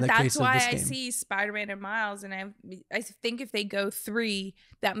world in the case of this game. But that's why I see Spider-Man and Miles, and I think if they go 3,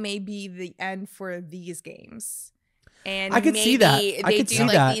 that may be the end for these games. And I could see that. They do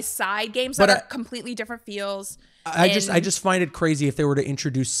like these side games that are completely different feels. I just find it crazy if they were to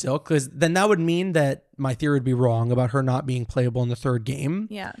introduce Silk, because then that would mean that my theory would be wrong about her not being playable in the 3rd game.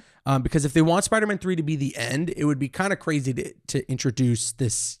 Yeah. Because if they want Spider-Man 3 to be the end, it would be kind of crazy to introduce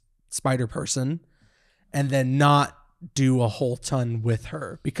this Spider person and then not do a whole ton with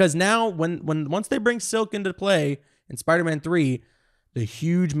her, because now once they bring Silk into play in Spider-Man 3, the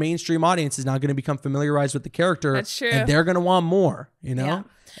huge mainstream audience is now going to become familiarized with the character. That's true. And they're going to want more, Yeah.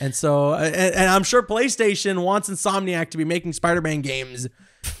 And so and I'm sure PlayStation wants Insomniac to be making Spider-Man games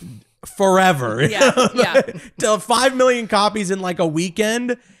forever. Yeah. Till 5 million copies in like a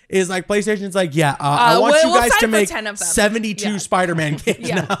weekend is like PlayStation's like, I want you guys to make 72 Spider-Man games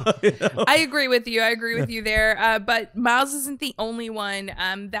now. I agree with you there. But Miles isn't the only one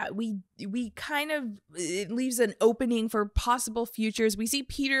that we kind of, it leaves an opening for possible futures. We see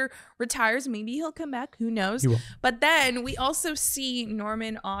Peter retires. Maybe he'll come back. Who knows? But then we also see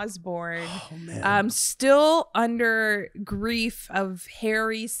Norman Osborn still under grief of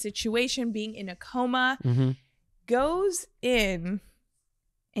Harry's situation, being in a coma, goes in.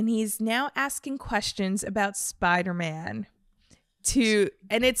 And he's now asking questions about Spider-Man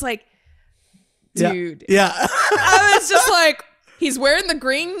and it's like, dude. Yeah. I was just like, he's wearing the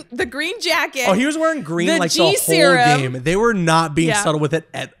green jacket. Oh, he was wearing green the like G the whole game. They were not being subtle with it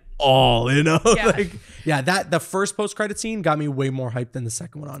at all, Yeah. The first post-credit scene got me way more hyped than the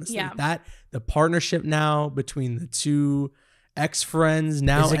second one, honestly. Yeah. The partnership now between the two ex-friends,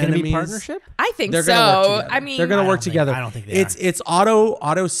 now is it enemies. Gonna be partnership? I think they're so. Gonna work together. I mean, they're gonna work together. I don't think they are. It's Otto.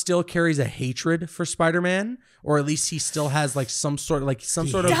 Otto still carries a hatred for Spider-Man, or at least he still has like some sort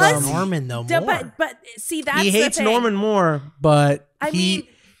of Norman though more. But see, that's he hates Norman more, but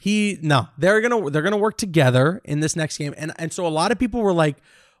they're gonna work together in this next game, and so a lot of people were like,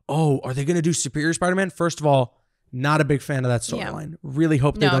 oh, are they gonna do Superior Spider-Man? First of all, not a big fan of that storyline. Really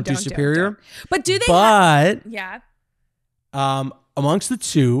hope they don't do Superior. But do they? Amongst the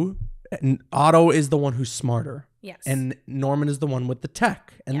two, Otto is the one who's smarter. Yes. And Norman is the one with the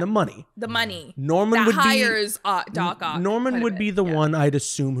tech and the money. The money. Norman that hires Doc Ock. Norman would be the one, I'd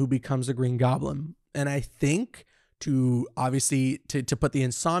assume, who becomes the Green Goblin. And I think to put the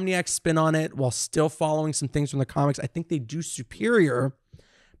Insomniac spin on it while still following some things from the comics, I think they do Superior,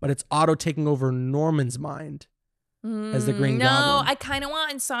 but it's Otto taking over Norman's mind as the Green Goblin. No, I kind of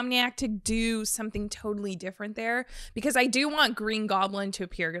want Insomniac to do something totally different there, because I do want Green Goblin to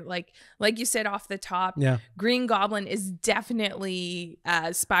appear. Like you said off the top, Green Goblin is definitely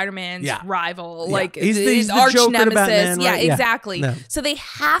Spider-Man's rival. Yeah. Like he's his arch nemesis. Batman, right? Yeah, exactly. No. So they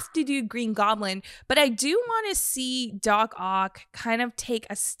have to do Green Goblin, but I do want to see Doc Ock kind of take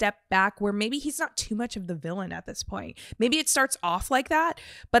a step back where maybe he's not too much of the villain at this point. Maybe it starts off like that,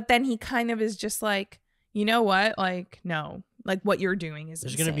 but then he kind of is just like, you know what? Like, no. Like, what you're doing is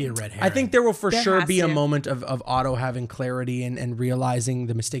There's going to be a red herring. I think there will for sure be a moment of Otto having clarity and realizing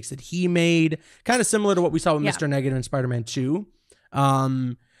the mistakes that he made. Kind of similar to what we saw with Mr. Negative in Spider-Man 2.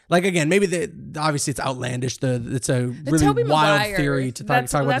 Like, again, maybe obviously it's outlandish. It's a really wild theory to talk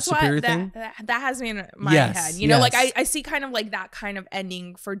about the Superior thing. That has me in my head. You know, like I see kind of like that kind of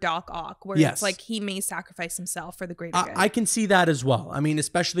ending for Doc Ock, where it's like he may sacrifice himself for the greater good. I can see that as well. I mean,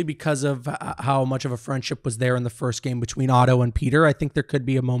 especially because of how much of a friendship was there in the first game between Otto and Peter. I think there could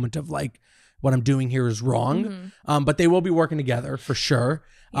be a moment of like, what I'm doing here is wrong. But they will be working together for sure.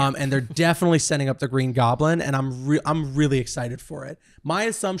 And they're definitely setting up the Green Goblin, and I'm really excited for it. My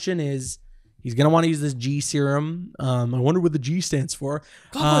assumption is he's gonna want to use this G serum. I wonder what the G stands for.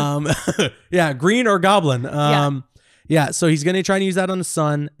 Green or Goblin. So he's gonna try and use that on his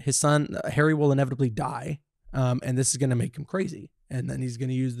son. His son Harry will inevitably die, and this is gonna make him crazy. And then he's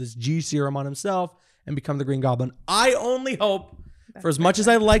gonna use this G serum on himself and become the Green Goblin. I only hope, for as much as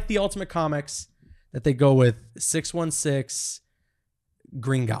I like the Ultimate Comics, that they go with 616.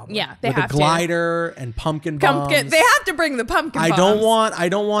 Green Goblin. Yeah, they with have a glider and pumpkin to. bombs. They have to bring the pumpkin bombs. I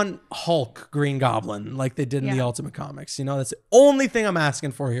don't want Hulk Green Goblin like they did in the Ultimate Comics. You know, that's the only thing I'm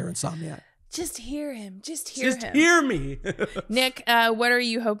asking for here, Insomniac. Just hear him. Just hear me. Nick, what are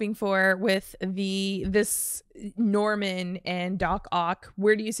you hoping for with this Norman and Doc Ock?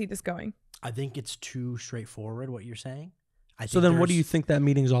 Where do you see this going? I think it's too straightforward what you're saying. So then what do you think that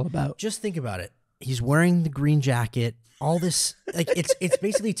meeting's all about? Just think about it. He's wearing the green jacket. All this, like, it's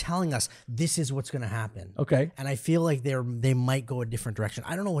basically telling us this is what's going to happen. Okay. And I feel like they might go a different direction.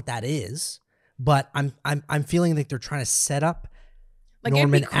 I don't know what that is, but I'm feeling like they're trying to set up like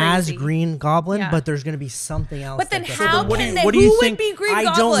Norman as Green Goblin, but there's going to be something else. But then how can they? What do you think? Would be Green I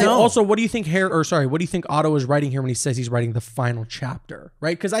Goblin? don't know. Also, what do you think what do you think Otto is writing here when he says he's writing the final chapter,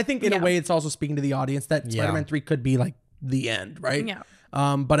 right? Because I think in a way it's also speaking to the audience that Spider-Man 3 could be like the end, right? Yeah.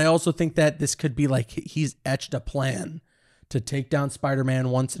 But I also think that this could be like he's etched a plan to take down Spider-Man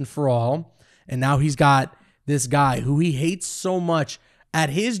once and for all. And now he's got this guy who he hates so much at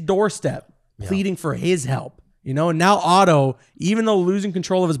his doorstep pleading for his help. You know, and now Otto, even though losing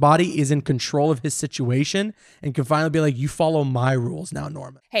control of his body, is in control of his situation and can finally be like, you follow my rules now,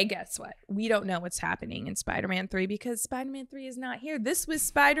 Norman. Hey, guess what? We don't know what's happening in Spider-Man 3 because Spider-Man 3 is not here. This was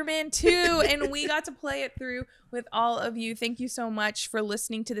Spider-Man 2, and we got to play it through with all of you. Thank you so much for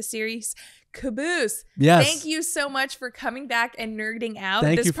listening to the series. Caboose, thank you so much for coming back and nerding out.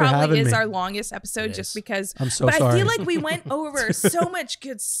 Thank this you for probably having is me. our longest episode just because. I'm so but sorry. I feel like we went over so much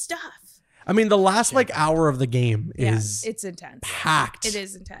good stuff. I mean, the last like hour of the game is it's intense. Packed. It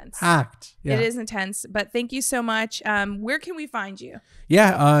is intense. Packed. Yeah. It is intense. But thank you so much. Where can we find you?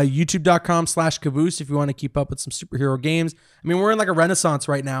 Yeah, youtube.com/Caboose if you want to keep up with some superhero games. I mean, we're in like a renaissance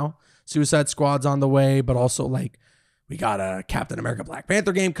right now. Suicide Squad's on the way, but also like we got a Captain America Black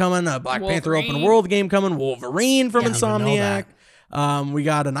Panther game coming, a Black Panther open world game coming, Wolverine from Insomniac. We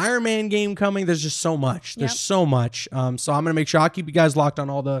got an Iron Man game coming. There's just so much. There's so much. So I'm going to make sure I'll keep you guys locked on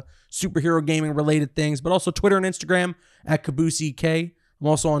all the superhero gaming related things, but also Twitter and Instagram at CabooseEK. I'm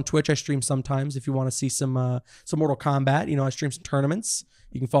also on Twitch. I stream sometimes if you want to see some Mortal Kombat. You know, I stream some tournaments.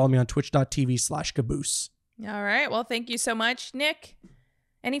 You can follow me on twitch.tv/Caboose. All right. Well, thank you so much, Nick.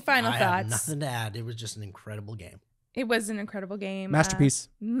 Any final thoughts? I have nothing to add. It was just an incredible game. It was an incredible game. Masterpiece.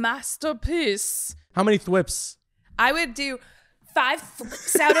 Masterpiece. How many thwips? I would do 5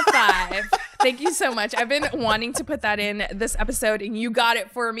 thwips out of 5. Thank you so much. I've been wanting to put that in this episode and you got it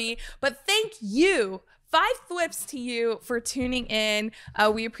for me. But thank you. 5 thwips to you for tuning in.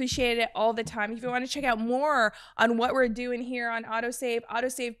 We appreciate it all the time. If you want to check out more on what we're doing here on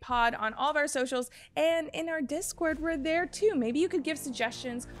AutoSave Pod on all of our socials and in our Discord, we're there too. Maybe you could give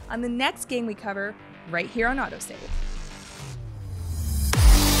suggestions on the next game we cover right here on AutoSave.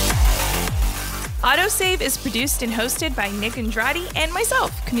 AutoSave is produced and hosted by Nick Andrade and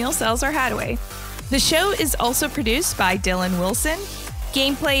myself, Camille Salazar-Hadaway. The show is also produced by Dylan Wilson.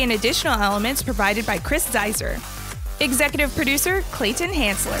 Gameplay and additional elements provided by Chris Zeiser. Executive producer, Clayton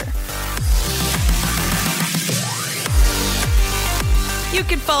Hansler. You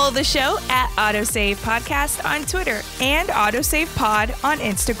can follow the show at AutoSave Podcast on Twitter and AutoSave Pod on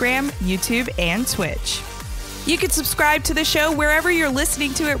Instagram, YouTube, and Twitch. You can subscribe to the show wherever you're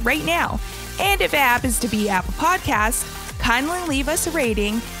listening to it right now. And if it happens to be Apple Podcasts, kindly leave us a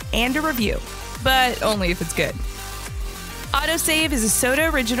rating and a review, but only if it's good. AutoSave is a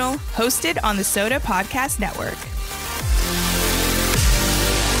Soda original hosted on the Soda Podcast Network.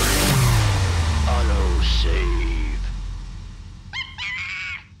 AutoSave.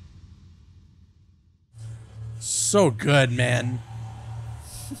 So good, man.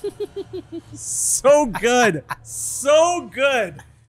 So good. So good.